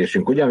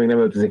elérésünk, ugye, amíg nem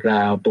öltözik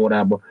rá a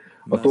Tórába,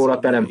 a Tóra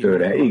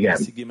Teremtőre. Igen.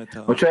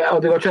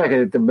 Addig a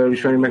cselekedetből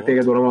ismerünk meg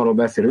téged, Uram, arról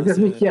beszélünk. Ez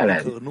mit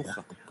jelent?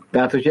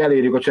 Tehát, hogy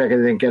elérjük a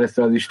cselekedeten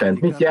keresztül az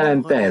Istent. Mit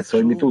jelent ez,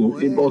 hogy mi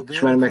ott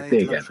ismerünk meg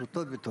téged?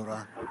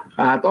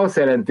 Hát azt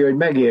jelenti, hogy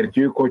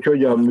megértjük, hogy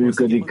hogyan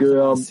működik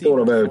ő a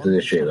Tóra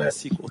beöltözésével.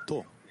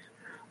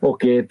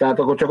 Oké, tehát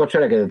akkor csak a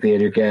cselekedet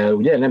érjük el,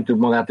 ugye? Nem tudjuk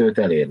magát őt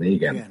elérni,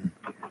 igen.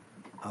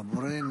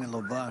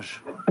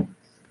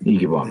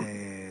 Így van.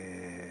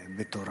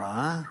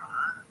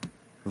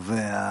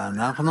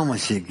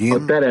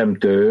 A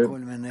Teremtő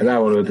rá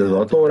van öltözve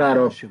a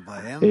Tórára,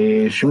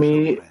 és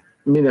mi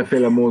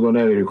mindenféle módon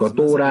elérjük a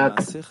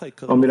Tórát,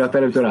 amire a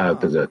Teremtő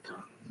ráöltözött.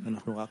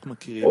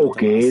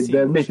 Oké,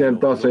 de mit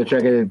jelent az, hogy a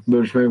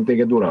cselekedetből ismerünk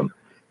téged, Uram?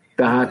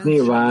 Tehát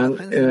nyilván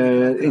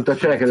itt a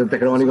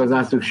cselekedetekre van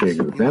igazán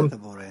szükségünk, nem?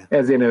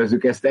 Ezért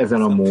nevezzük ezt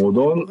ezen a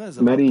módon,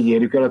 mert így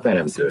érjük el a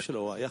Teremtőt.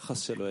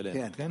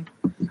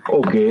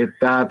 Oké,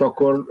 tehát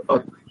akkor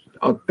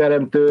a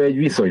Teremtő egy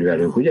viszony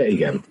velünk, ugye?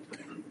 Igen.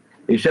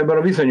 És ebben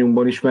a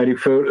viszonyunkban ismerjük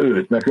föl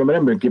őt, mert különben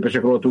nem vagyunk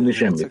képesek róla tudni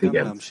semmit,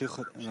 igen.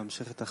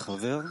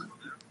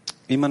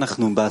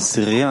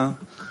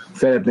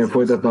 Szeretném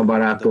folytatni a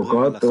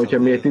barátokat, hogyha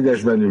mi egy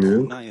 10-esben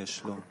ülünk,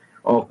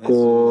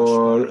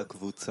 akkor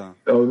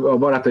a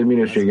barátai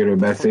minőségéről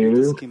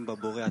beszélünk,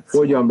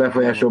 hogyan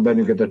befolyásol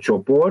bennünket a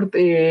csoport,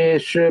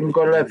 és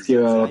mikor a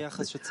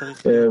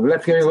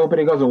leckével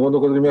pedig azon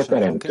gondolkodunk, hogy mi a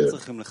Teremtő.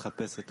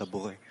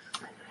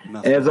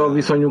 Ez a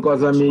viszonyunk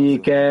az, ami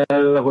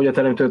kell, hogy a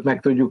Teremtőt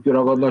meg tudjuk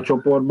ragadni a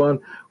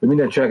csoportban, hogy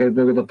minden cselekedet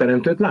mögött a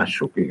Teremtőt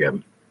lássuk,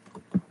 igen.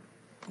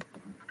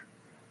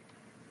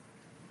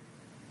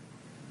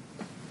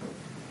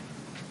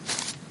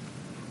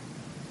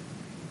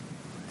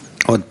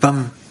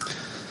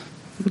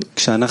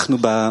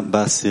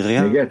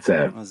 Még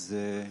egyszer.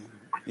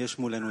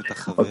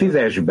 A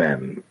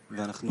 10-esben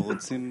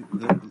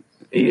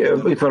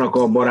itt vannak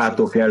a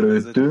barátok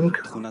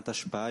előttünk,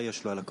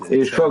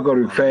 és fel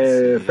akarjuk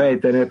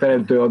fejteni a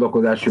Teremtő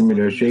adakozási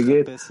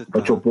minőségét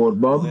a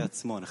csoportban,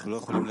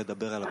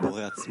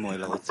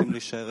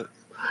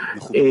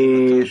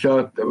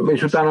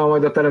 és utána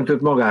majd a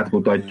Teremtőt magát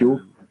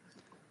mutatjuk,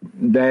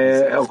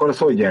 de akkor az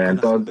hogy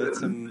jelent?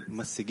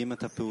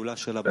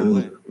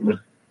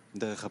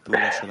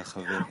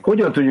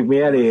 Hogyan tudjuk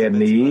mi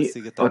elérni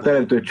a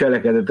Teremtő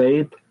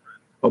cselekedeteit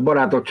a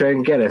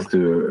barátokságon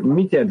keresztül.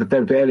 Mit jelent a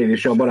teremtő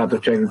elérése a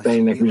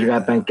barátokságnak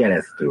vizsgálatán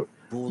keresztül?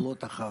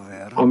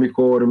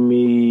 Amikor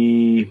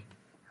mi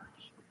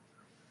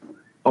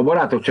a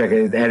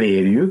barátokságot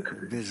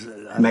elérjük,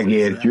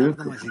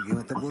 megértjük,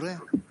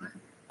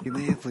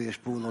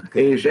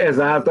 és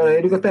ezáltal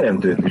elérjük a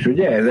teremtőt is,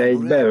 ugye? Ez egy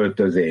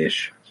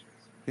beöltözés.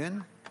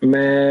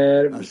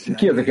 Mert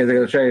ki az, aki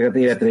ezeket a ságokat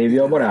életre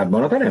hívja a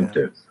barátban? A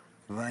teremtő.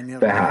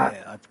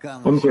 Tehát,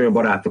 amikor a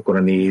barátokra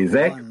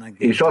nézek,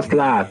 és azt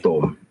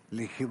látom,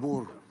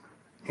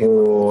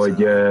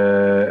 hogy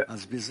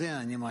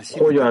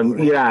hogyan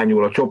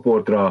irányul a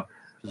csoportra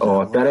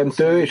a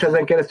teremtő, és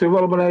ezen keresztül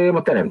valóban elérem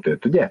a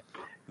teremtőt, ugye?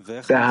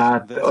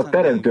 Tehát a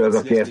teremtő az,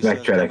 aki ezt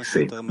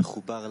megcselekszi.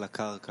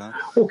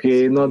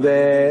 Oké, na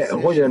de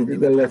hogyan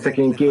leszek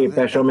én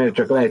képes, amelyek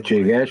csak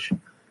lehetséges,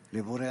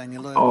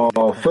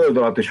 a föld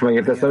alatt is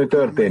megértesz, ami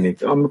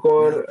történik.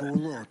 Amikor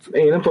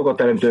én nem tudok a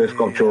teremtőhöz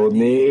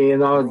kapcsolódni,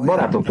 én a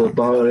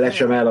barátoktól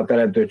lesem el a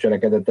teremtő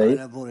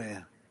cselekedeteit,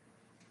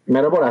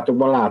 mert a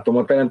barátokban látom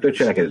a teremtő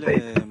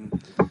cselekedeteit.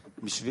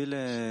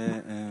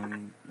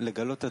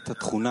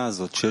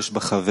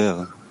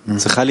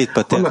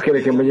 Annak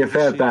érdekében, hogy én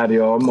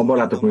feltárjam a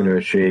barátok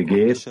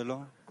minőségét,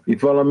 itt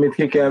valamit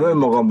ki kell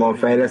önmagamban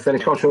fejleszteni,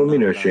 és hasonló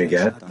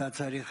minőséget.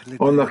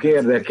 Annak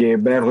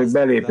érdekében, hogy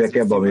belépjek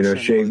ebbe a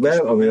minőségbe,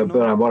 ami a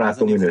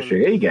barátom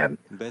minősége. Igen,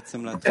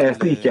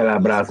 ezt így kell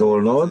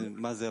ábrázolnod,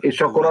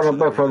 és akkor annak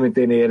megfelelően, amit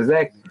én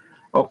érzek,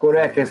 akkor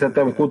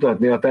elkezdhetem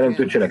kutatni a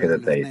teremtő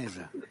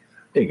cselekedeteit.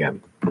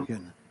 Igen.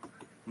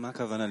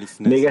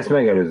 Még ezt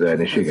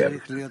megelőzően is,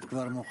 igen.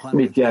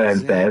 Mit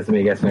jelent ez,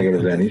 még ezt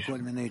megelőzően is?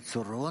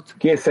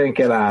 Készen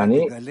kell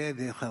állni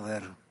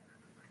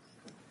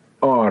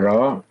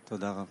arra,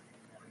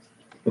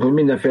 hogy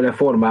mindenféle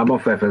formában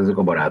felfedezzük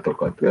a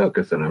barátokat. Ja,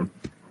 köszönöm.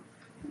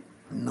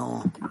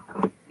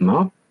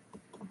 Na?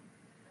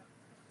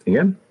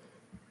 Igen?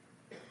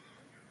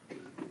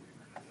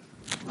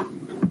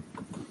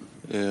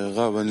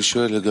 רב, אני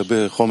שואל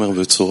לגבי חומר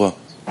וצורה.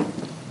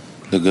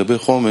 לגבי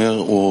חומר,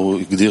 הוא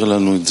הגדיר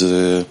לנו את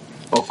זה...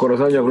 Akkor az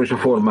anyagról és a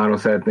formáról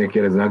szeretnék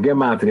kérdezni. A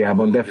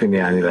gemátriában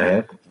definiálni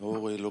lehet,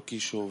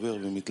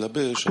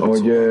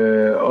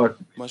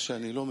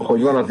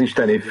 hogy van az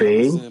isteni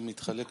fény,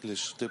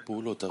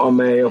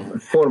 amely a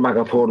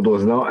formákat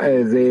hordozna,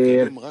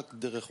 ezért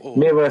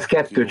miért van ez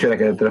kettő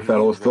cselekedetre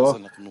felosztva,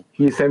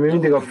 hiszen mi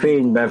mindig a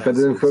fényben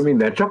fedezünk föl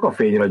mindent, csak a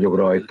fény ragyog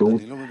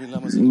rajtunk.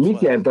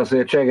 Mit jelent az, hogy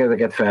a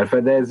cselekedeteket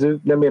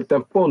felfedezzük? Nem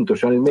értem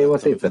pontosan, hogy miért van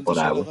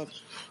szétszeparálva.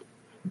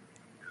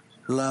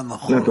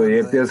 Nem tudom,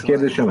 érti az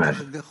kérdésemet?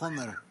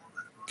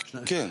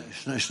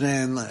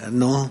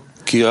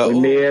 Hogy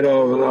miért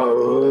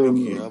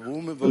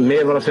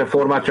van az, hogy a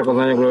formát csak az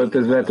anyagról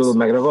öltözve tudod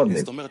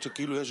megragadni?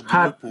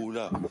 Hát,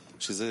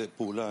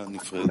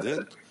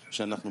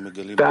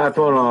 tehát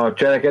van a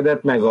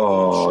cselekedet, meg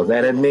az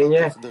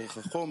eredménye,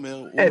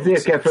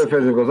 ezért kell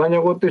felfedeznünk az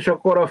anyagot, és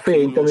akkor a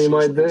fényt, ami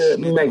majd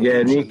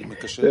megjelenik,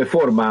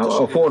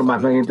 a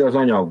formát megint az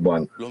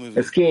anyagban.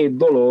 Ez két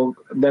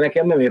dolog, de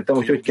nekem nem értem,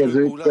 hogy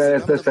kezdjük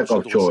ezt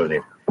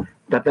összekapcsolni.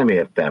 Tehát nem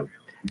értem.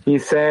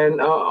 Hiszen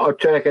a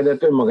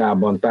cselekedet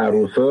önmagában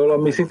tárul föl,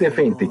 ami szintén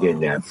fényt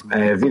igényel.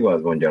 Ez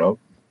igaz, mondja.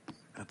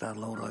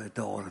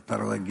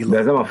 De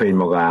ez nem a fény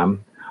magám.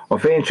 A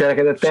fény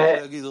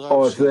cselekedete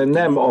az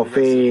nem a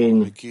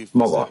fény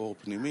maga.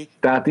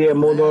 Tehát ilyen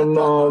módon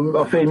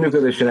a fény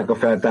működésének a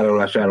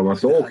feltárolásáról van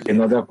szó. Oké,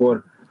 na de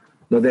akkor,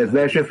 de ez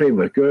belső fény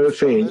vagy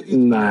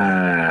külfény?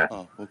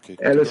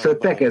 Először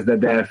te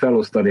kezded el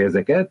felosztani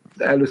ezeket,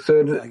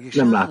 először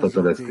nem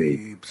láthatod ezt így.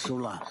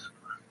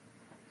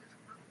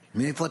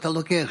 מאיפה אתה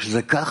לוקח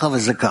שזה ככה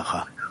וזה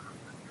ככה?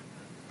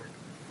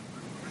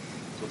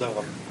 תודה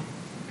רבה.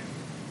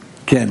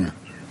 כן.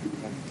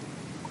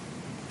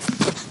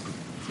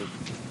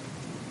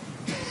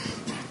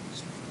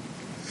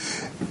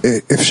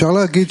 אפשר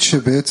להגיד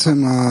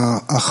שבעצם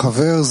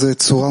החבר זה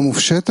צורה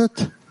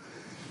מופשטת?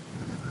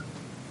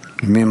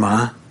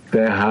 ממה?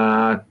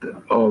 Tehát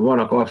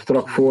vannak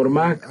absztrakt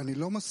formák. אני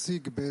לא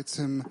משיג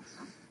בעצם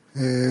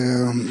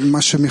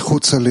מה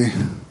שמחוצה לי.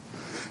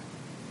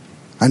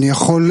 אני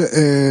יכול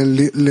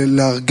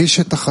להרגיש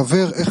את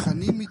החבר, איך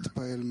אני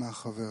מתפעל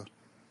מהחבר.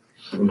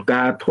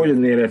 Tehát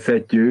hogyan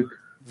érezhetjük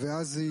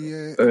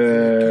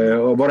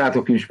a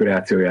barátok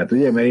inspirációját,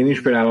 ugye? Mert én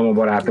inspirálom a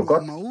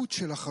barátokat,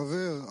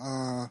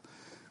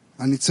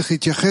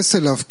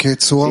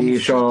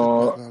 és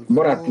a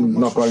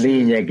barátnak a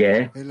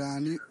lényege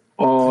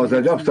az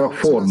egy absztrakt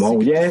forma,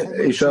 ugye?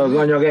 És az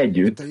anyag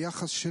együtt.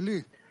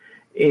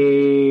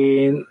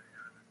 Én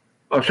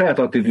a saját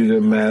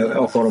attitűdömmel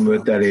akarom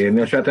őt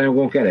elérni, a saját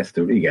anyagon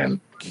keresztül,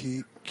 igen.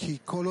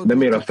 De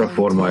miért absztrakt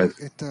forma ez?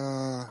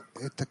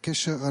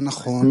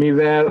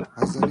 Mivel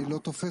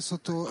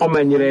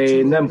amennyire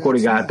én nem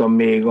korrigáltam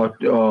még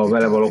a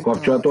vele való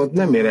kapcsolatot,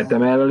 nem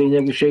értem el a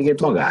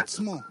lényegiségét magát.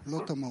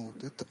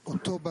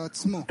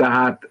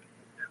 Tehát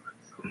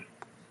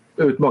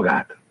őt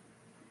magát.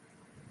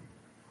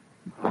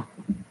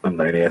 Nem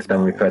nagyon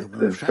értem, amit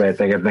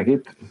fejtegetnek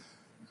itt.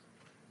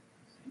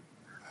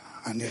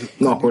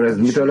 Na akkor ez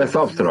mitől lesz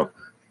absztrakt?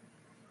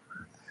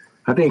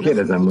 Hát én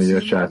kérdezem, hogy a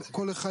srác.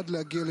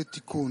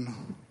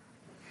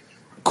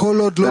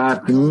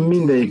 Tehát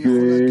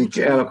mindegyikünk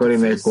el akar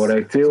érni egy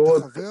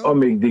korrekciót,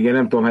 amíg én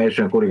nem tudom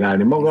helyesen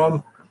korrigálni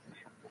magam,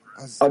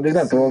 addig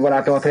nem tudom a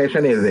barátomat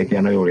helyesen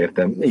érzékelni, ha jól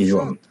értem. Így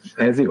van.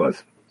 Ez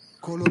igaz.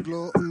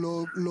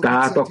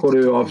 Tehát akkor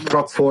ő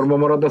absztrakt forma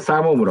marad a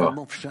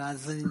számomra?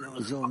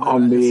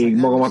 Amíg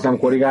magamat nem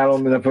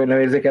korrigálom, nem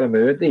érzékelem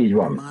őt? Így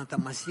van.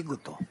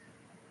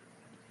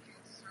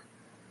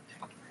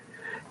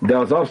 De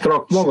az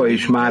absztrakt maga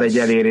is már egy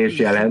elérés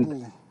jelent,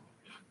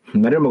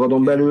 mert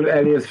önmagadon belül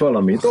elérsz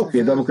valamit.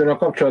 Oké, de amikor a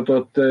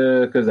kapcsolatot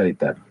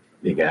közelíted.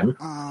 Igen.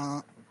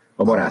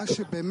 A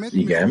barátot.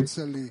 Igen.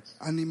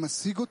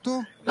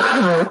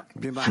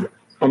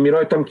 Ami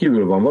rajtam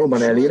kívül van,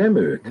 valóban elérem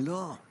őt?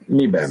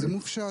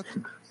 Miben?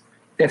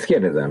 Ezt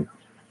kérdezem.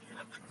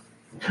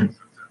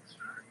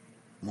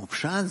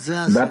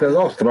 De hát ez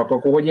absztrakt,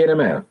 akkor hogy érem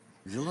el?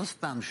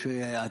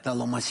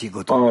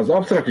 Az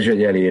absztrakt is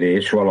egy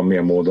elérés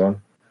valamilyen módon.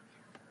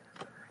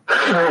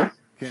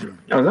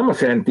 Az nem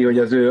azt jelenti, hogy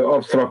az ő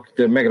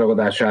absztrakt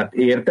megragadását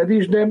érted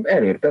is, de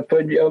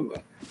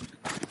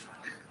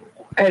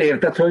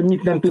elérted, hogy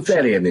mit nem tudsz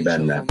elérni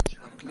benne.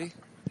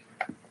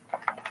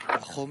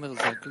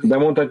 De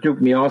mondhatjuk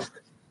mi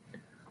azt,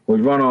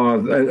 hogy van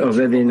az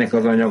edénynek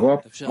az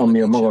anyaga,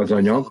 ami a maga az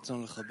anyag.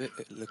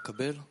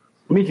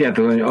 Mit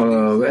jelent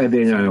az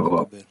edény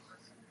anyaga?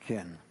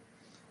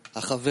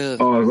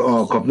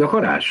 A kapni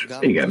akarás?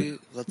 Igen.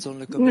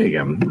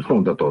 Igen,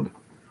 mondhatod.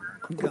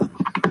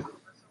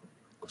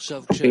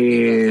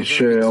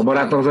 És a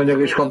barátnak az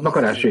anyag is kapnak a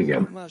rás?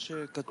 Igen.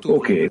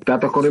 Oké,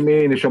 tehát akkor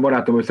én és a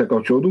barátom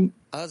összekapcsolódunk.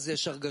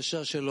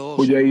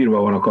 Ugye írva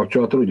van a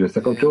kapcsolatról, úgy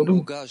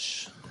összekapcsolódunk.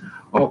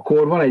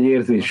 Akkor van egy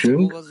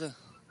érzésünk,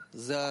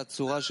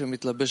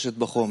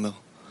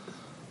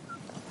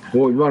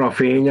 hogy van a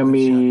fény,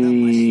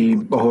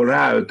 ahol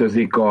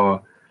ráöltözik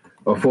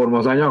a forma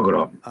az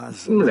anyagra.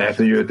 Lehet,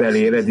 hogy őt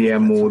eléred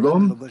ilyen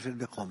módon,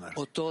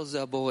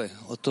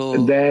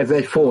 de ez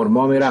egy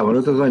forma, ami rá van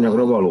öltözve az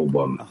anyagra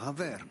valóban.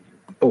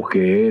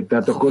 Oké,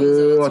 tehát akkor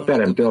ő a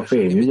teremtő, a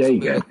fény, ugye?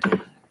 Igen.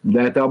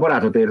 De te a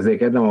barátot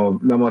érzéked,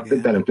 nem a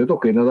teremtőt.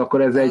 Oké, de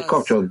akkor ez egy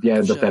kapcsolat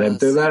jelent a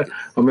teremtővel,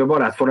 ami a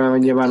barát formában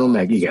nyilvánul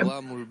meg, igen.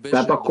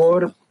 Tehát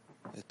akkor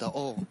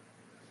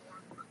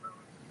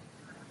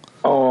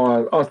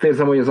azt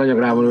érzem, hogy az anyag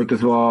rá van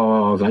öltözve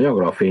az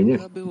anyagra, a fénye.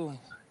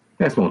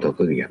 Ezt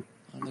mondhatod, igen.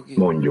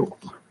 Mondjuk.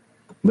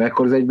 De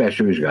akkor ez egy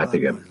belső vizsgálat,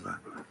 igen.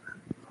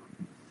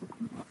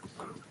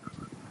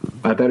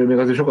 Hát erről még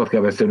azért sokat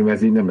kell beszélni, mert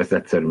ez így nem lesz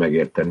egyszerű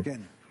megérteni.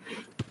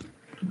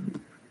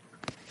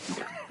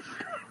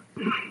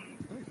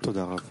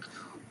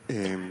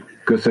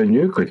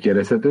 Köszönjük, hogy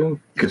kérdezhetünk.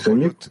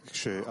 Köszönjük.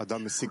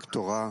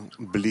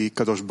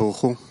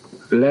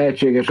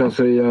 Lehetséges az,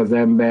 hogy az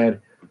ember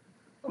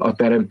a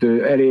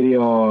teremtő eléri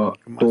a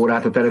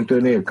Tórát a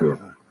teremtő nélkül?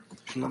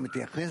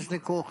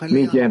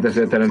 Mit jelent ez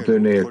a teremtő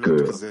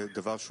nélkül?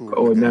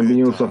 Hogy nem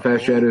vinyulsz a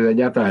felső erőz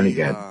egyáltalán?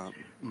 Igen.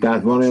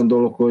 Tehát van olyan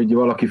dolog, hogy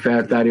valaki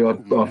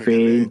feltárja a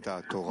fényt,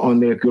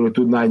 annélkül, hogy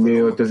tudná, hogy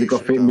mivel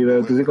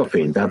öltözik a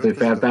fény. Tehát, hogy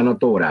feltárna a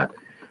Tórát.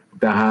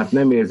 Tehát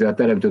nem érzi a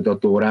teremtőt a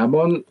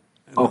Tórában,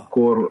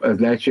 akkor ez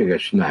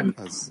lehetséges? Nem.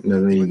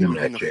 Ez így nem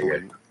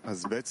lehetséges.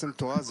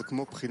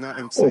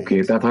 Oké,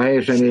 tehát ha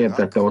helyesen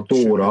értette, a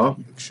Tóra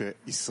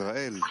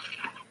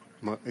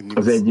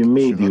az egy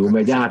médium,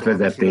 egy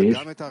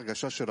átvezetés,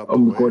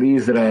 amikor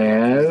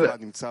Izrael,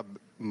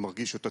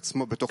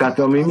 tehát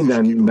ami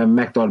mindenben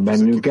megtart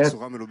bennünket,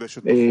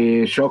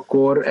 és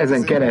akkor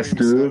ezen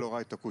keresztül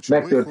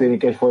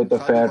megtörténik egyfajta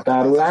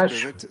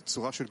feltárulás.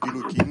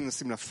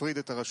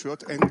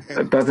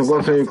 Tehát akkor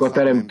azt mondjuk a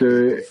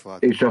teremtő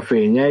és a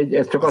fény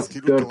ez csak az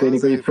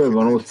történik, hogy itt föl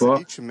van osztva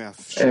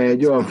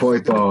egy olyan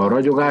fajta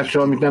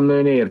ragyogásra, amit nem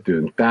nagyon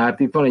értünk. Tehát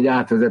itt van egy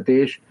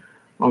átvezetés,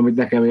 amit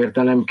nekem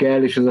értenem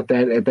kell, és ez a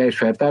teljes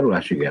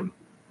feltárulás, igen.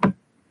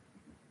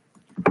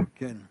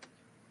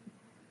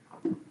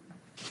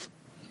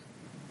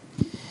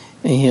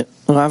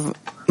 רב,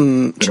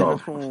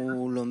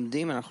 כשאנחנו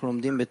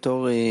לומדים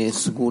בתור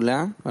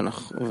סגולה,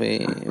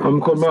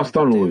 amikor mi azt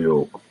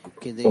tanuljuk,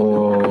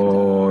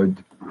 hogy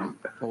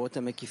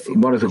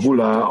van ez a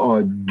gula,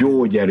 a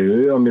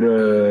gyógyerő,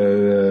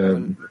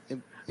 amiről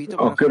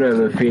a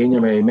körülbelül fény,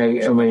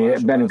 amely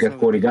bennünket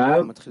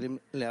korrigál,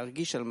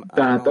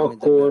 tehát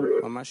akkor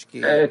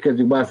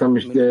elkezdjük Bászám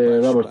is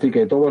Rabos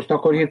cikkeit olvasni,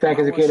 akkor hirtelen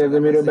kezdjük érezni,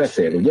 miről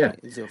beszél, ugye?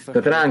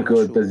 Tehát ránk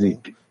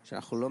költözik.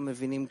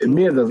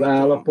 Mi ez az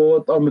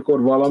állapot,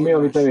 amikor valami,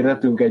 amit nem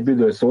értettünk egy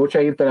büdös szót, se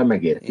hirtelen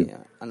megértjük.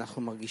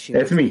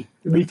 Ez mi?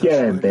 Mit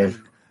jelent ez?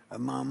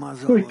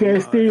 Hogy kell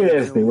ezt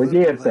érezni, vagy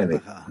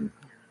érteni?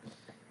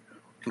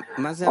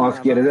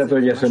 Azt kérdezed,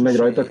 hogy ez megy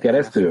rajtad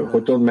keresztül?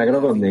 Hogy tudod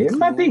megragadni?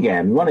 Mert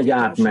igen, van egy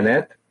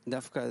átmenet,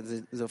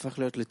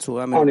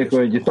 amikor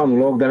hogy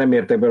tanulok, de nem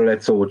értek belőle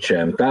egy szót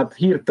sem. Tehát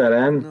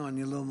hirtelen,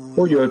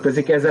 hogy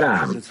öltözik ez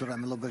rám?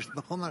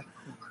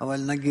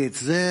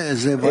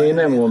 Én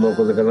nem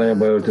gondolkozok az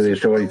anyagba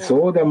öltözésre, vagy itt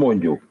szó, de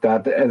mondjuk.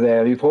 Tehát ez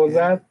eljut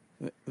hozzá,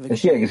 Ez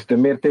kiegészítő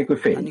mértékű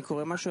fény.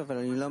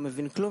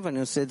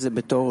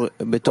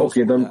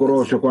 Oké, de amikor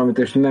olvasok valamit,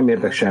 és nem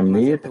értek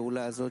semmit,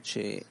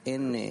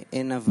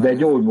 de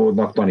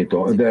gyógymódnak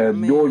tanítom, de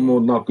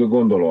gyógymódnak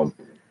gondolom,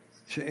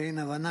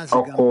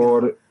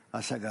 akkor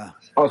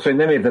az, hogy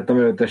nem értettem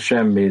előtte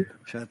semmit,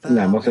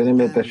 nem, az, hogy nem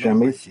értettem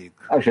semmit,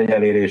 az egy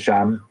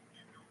elérésám.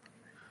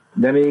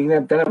 De még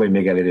nem, te nem vagy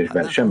még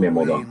elérésben, semmilyen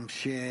módon.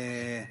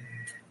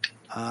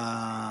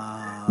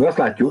 De azt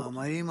látjuk,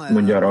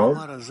 mondja Rav,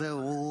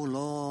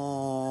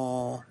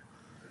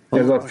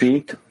 ez a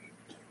cikk,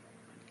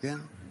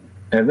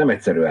 ez nem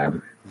egyszerű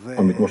ám,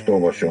 amit most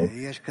olvasunk.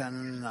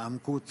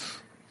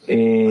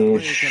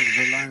 És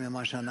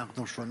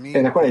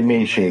ennek van egy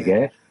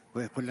mélysége,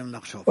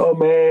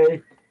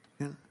 amely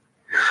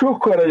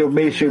sokkal nagyobb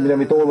mélység, mint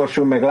amit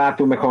olvasunk, meg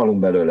látunk, meg hallunk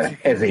belőle.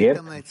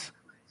 Ezért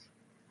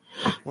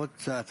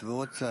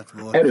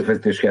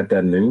erőfeszítést kell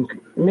tennünk,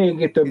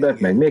 még többet,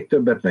 meg még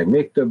többet, meg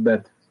még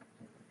többet.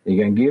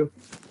 Igen, Gil?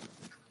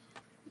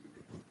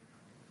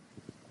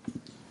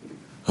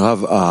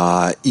 Rav,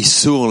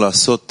 האיסור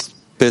לעשות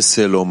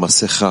פסל או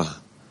מסכה,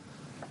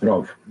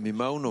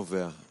 ממה הוא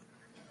נובע?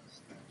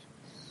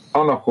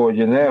 Annak,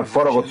 hogy ne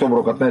faragott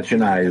szobrokat ne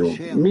csináljunk.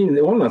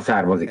 Honnan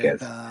származik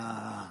ez?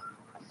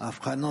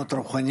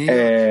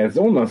 Ez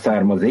onnan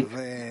származik,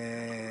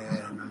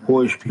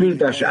 hogy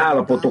spiritás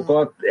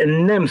állapotokat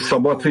nem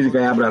szabad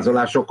fizikai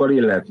ábrázolásokkal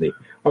illetni.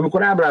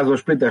 Amikor ábrázol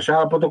spiritás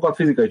állapotokat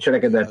fizikai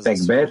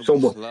cselekedetekbe,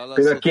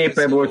 például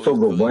képekben vagy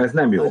szobrokban, ez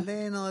nem jó.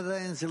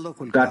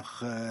 Tehát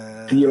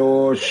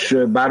tilos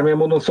bármilyen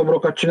módon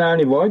szobrokat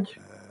csinálni, vagy?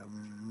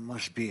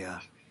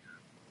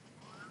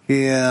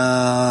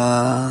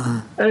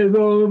 Ez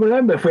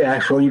nem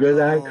befolyásol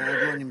igazán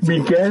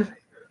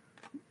minket,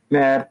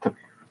 mert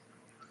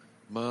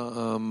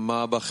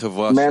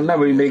nem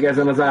vagyunk még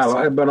ezen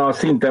ebben a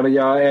szinten,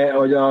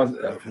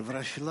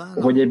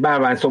 hogy egy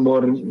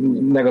bálványszobor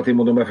negatív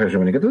módon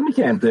befolyásolja minket. Ez mit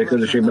jelent, hogy a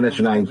közösségben ne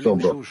csináljunk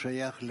szobrot?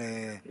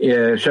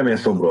 Semmilyen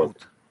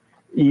szobrot.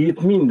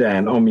 Itt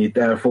minden, amit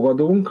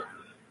elfogadunk,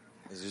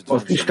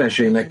 azt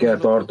istenségnek kell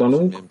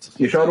tartanunk,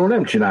 és arról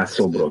nem csinálsz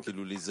szobrot.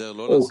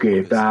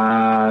 Oké,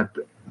 tehát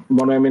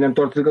van olyan, ami nem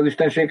tartozik az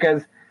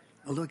istenséghez?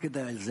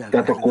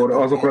 Tehát akkor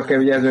azokra kell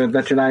vigyázni, hogy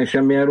ne csinálni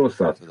semmilyen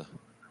rosszat?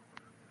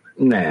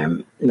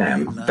 Nem.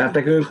 Tehát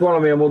nekünk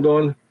valamilyen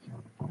módon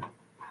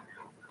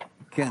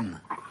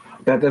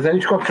tehát ezzel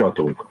is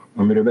kapcsolatunk,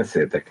 amiről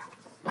beszéltek.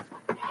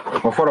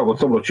 Ha faragott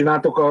szobrot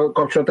csináltok, a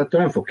kapcsolat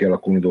ettől nem fog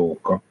kialakulni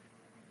dolgokkal.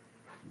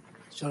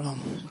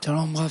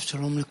 Shalom Rav,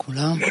 shalom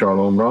לכולם.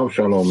 Shalom Rav,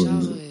 shalom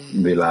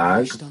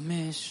világ.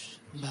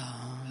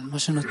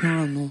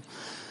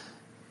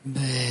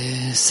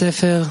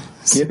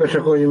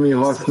 Képesek vagyunk mi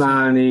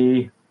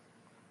használni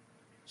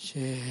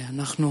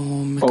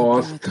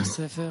azt,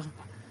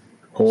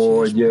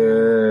 hogy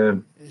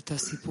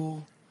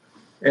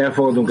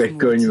elfogadunk egy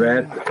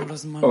könyvet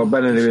a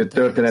benne lévő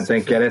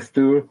történeten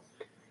keresztül,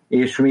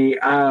 és mi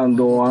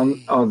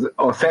állandóan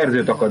a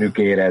szerzőt akarjuk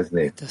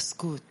érezni.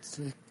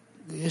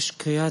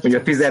 Ugye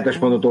a 17-es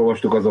pontot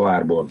olvastuk a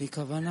Zohárból.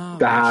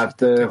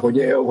 Tehát,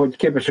 hogy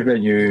képesek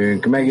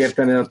legyünk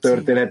megérteni a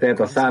történetet,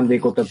 a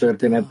szándékot a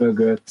történet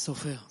mögött,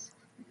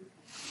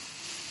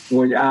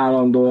 hogy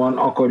állandóan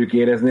akarjuk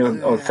érezni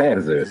a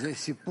szerzőt.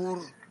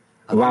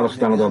 A válasz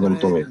után adom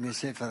Tomit.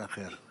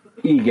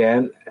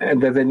 Igen,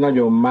 de ez egy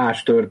nagyon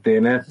más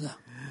történet,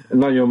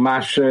 nagyon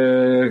más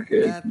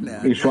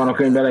is van a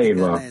könyvben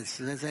leírva.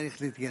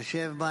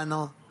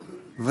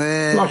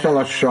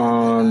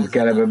 Lassan-lassan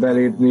kell ebbe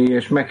belépni,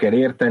 és meg kell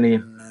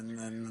érteni,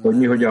 hogy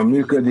mi hogyan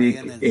működik,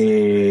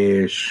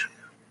 és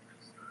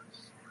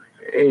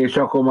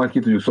akkor majd ki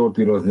tudjuk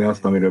szortírozni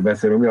azt, amiről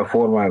beszélünk, mi a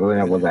forma, az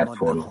anyag az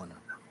átforma.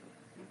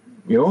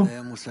 Jó?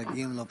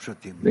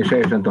 És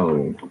teljesen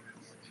tanulunk.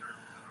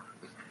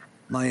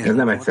 Ez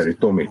nem egyszerű,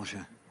 Tomi.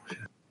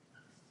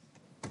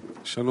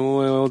 יש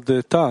לנו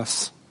עוד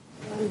תעש.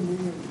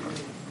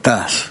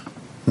 תעש.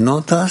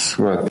 נו תעש?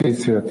 מה,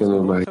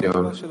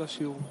 תעש של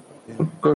השיעור.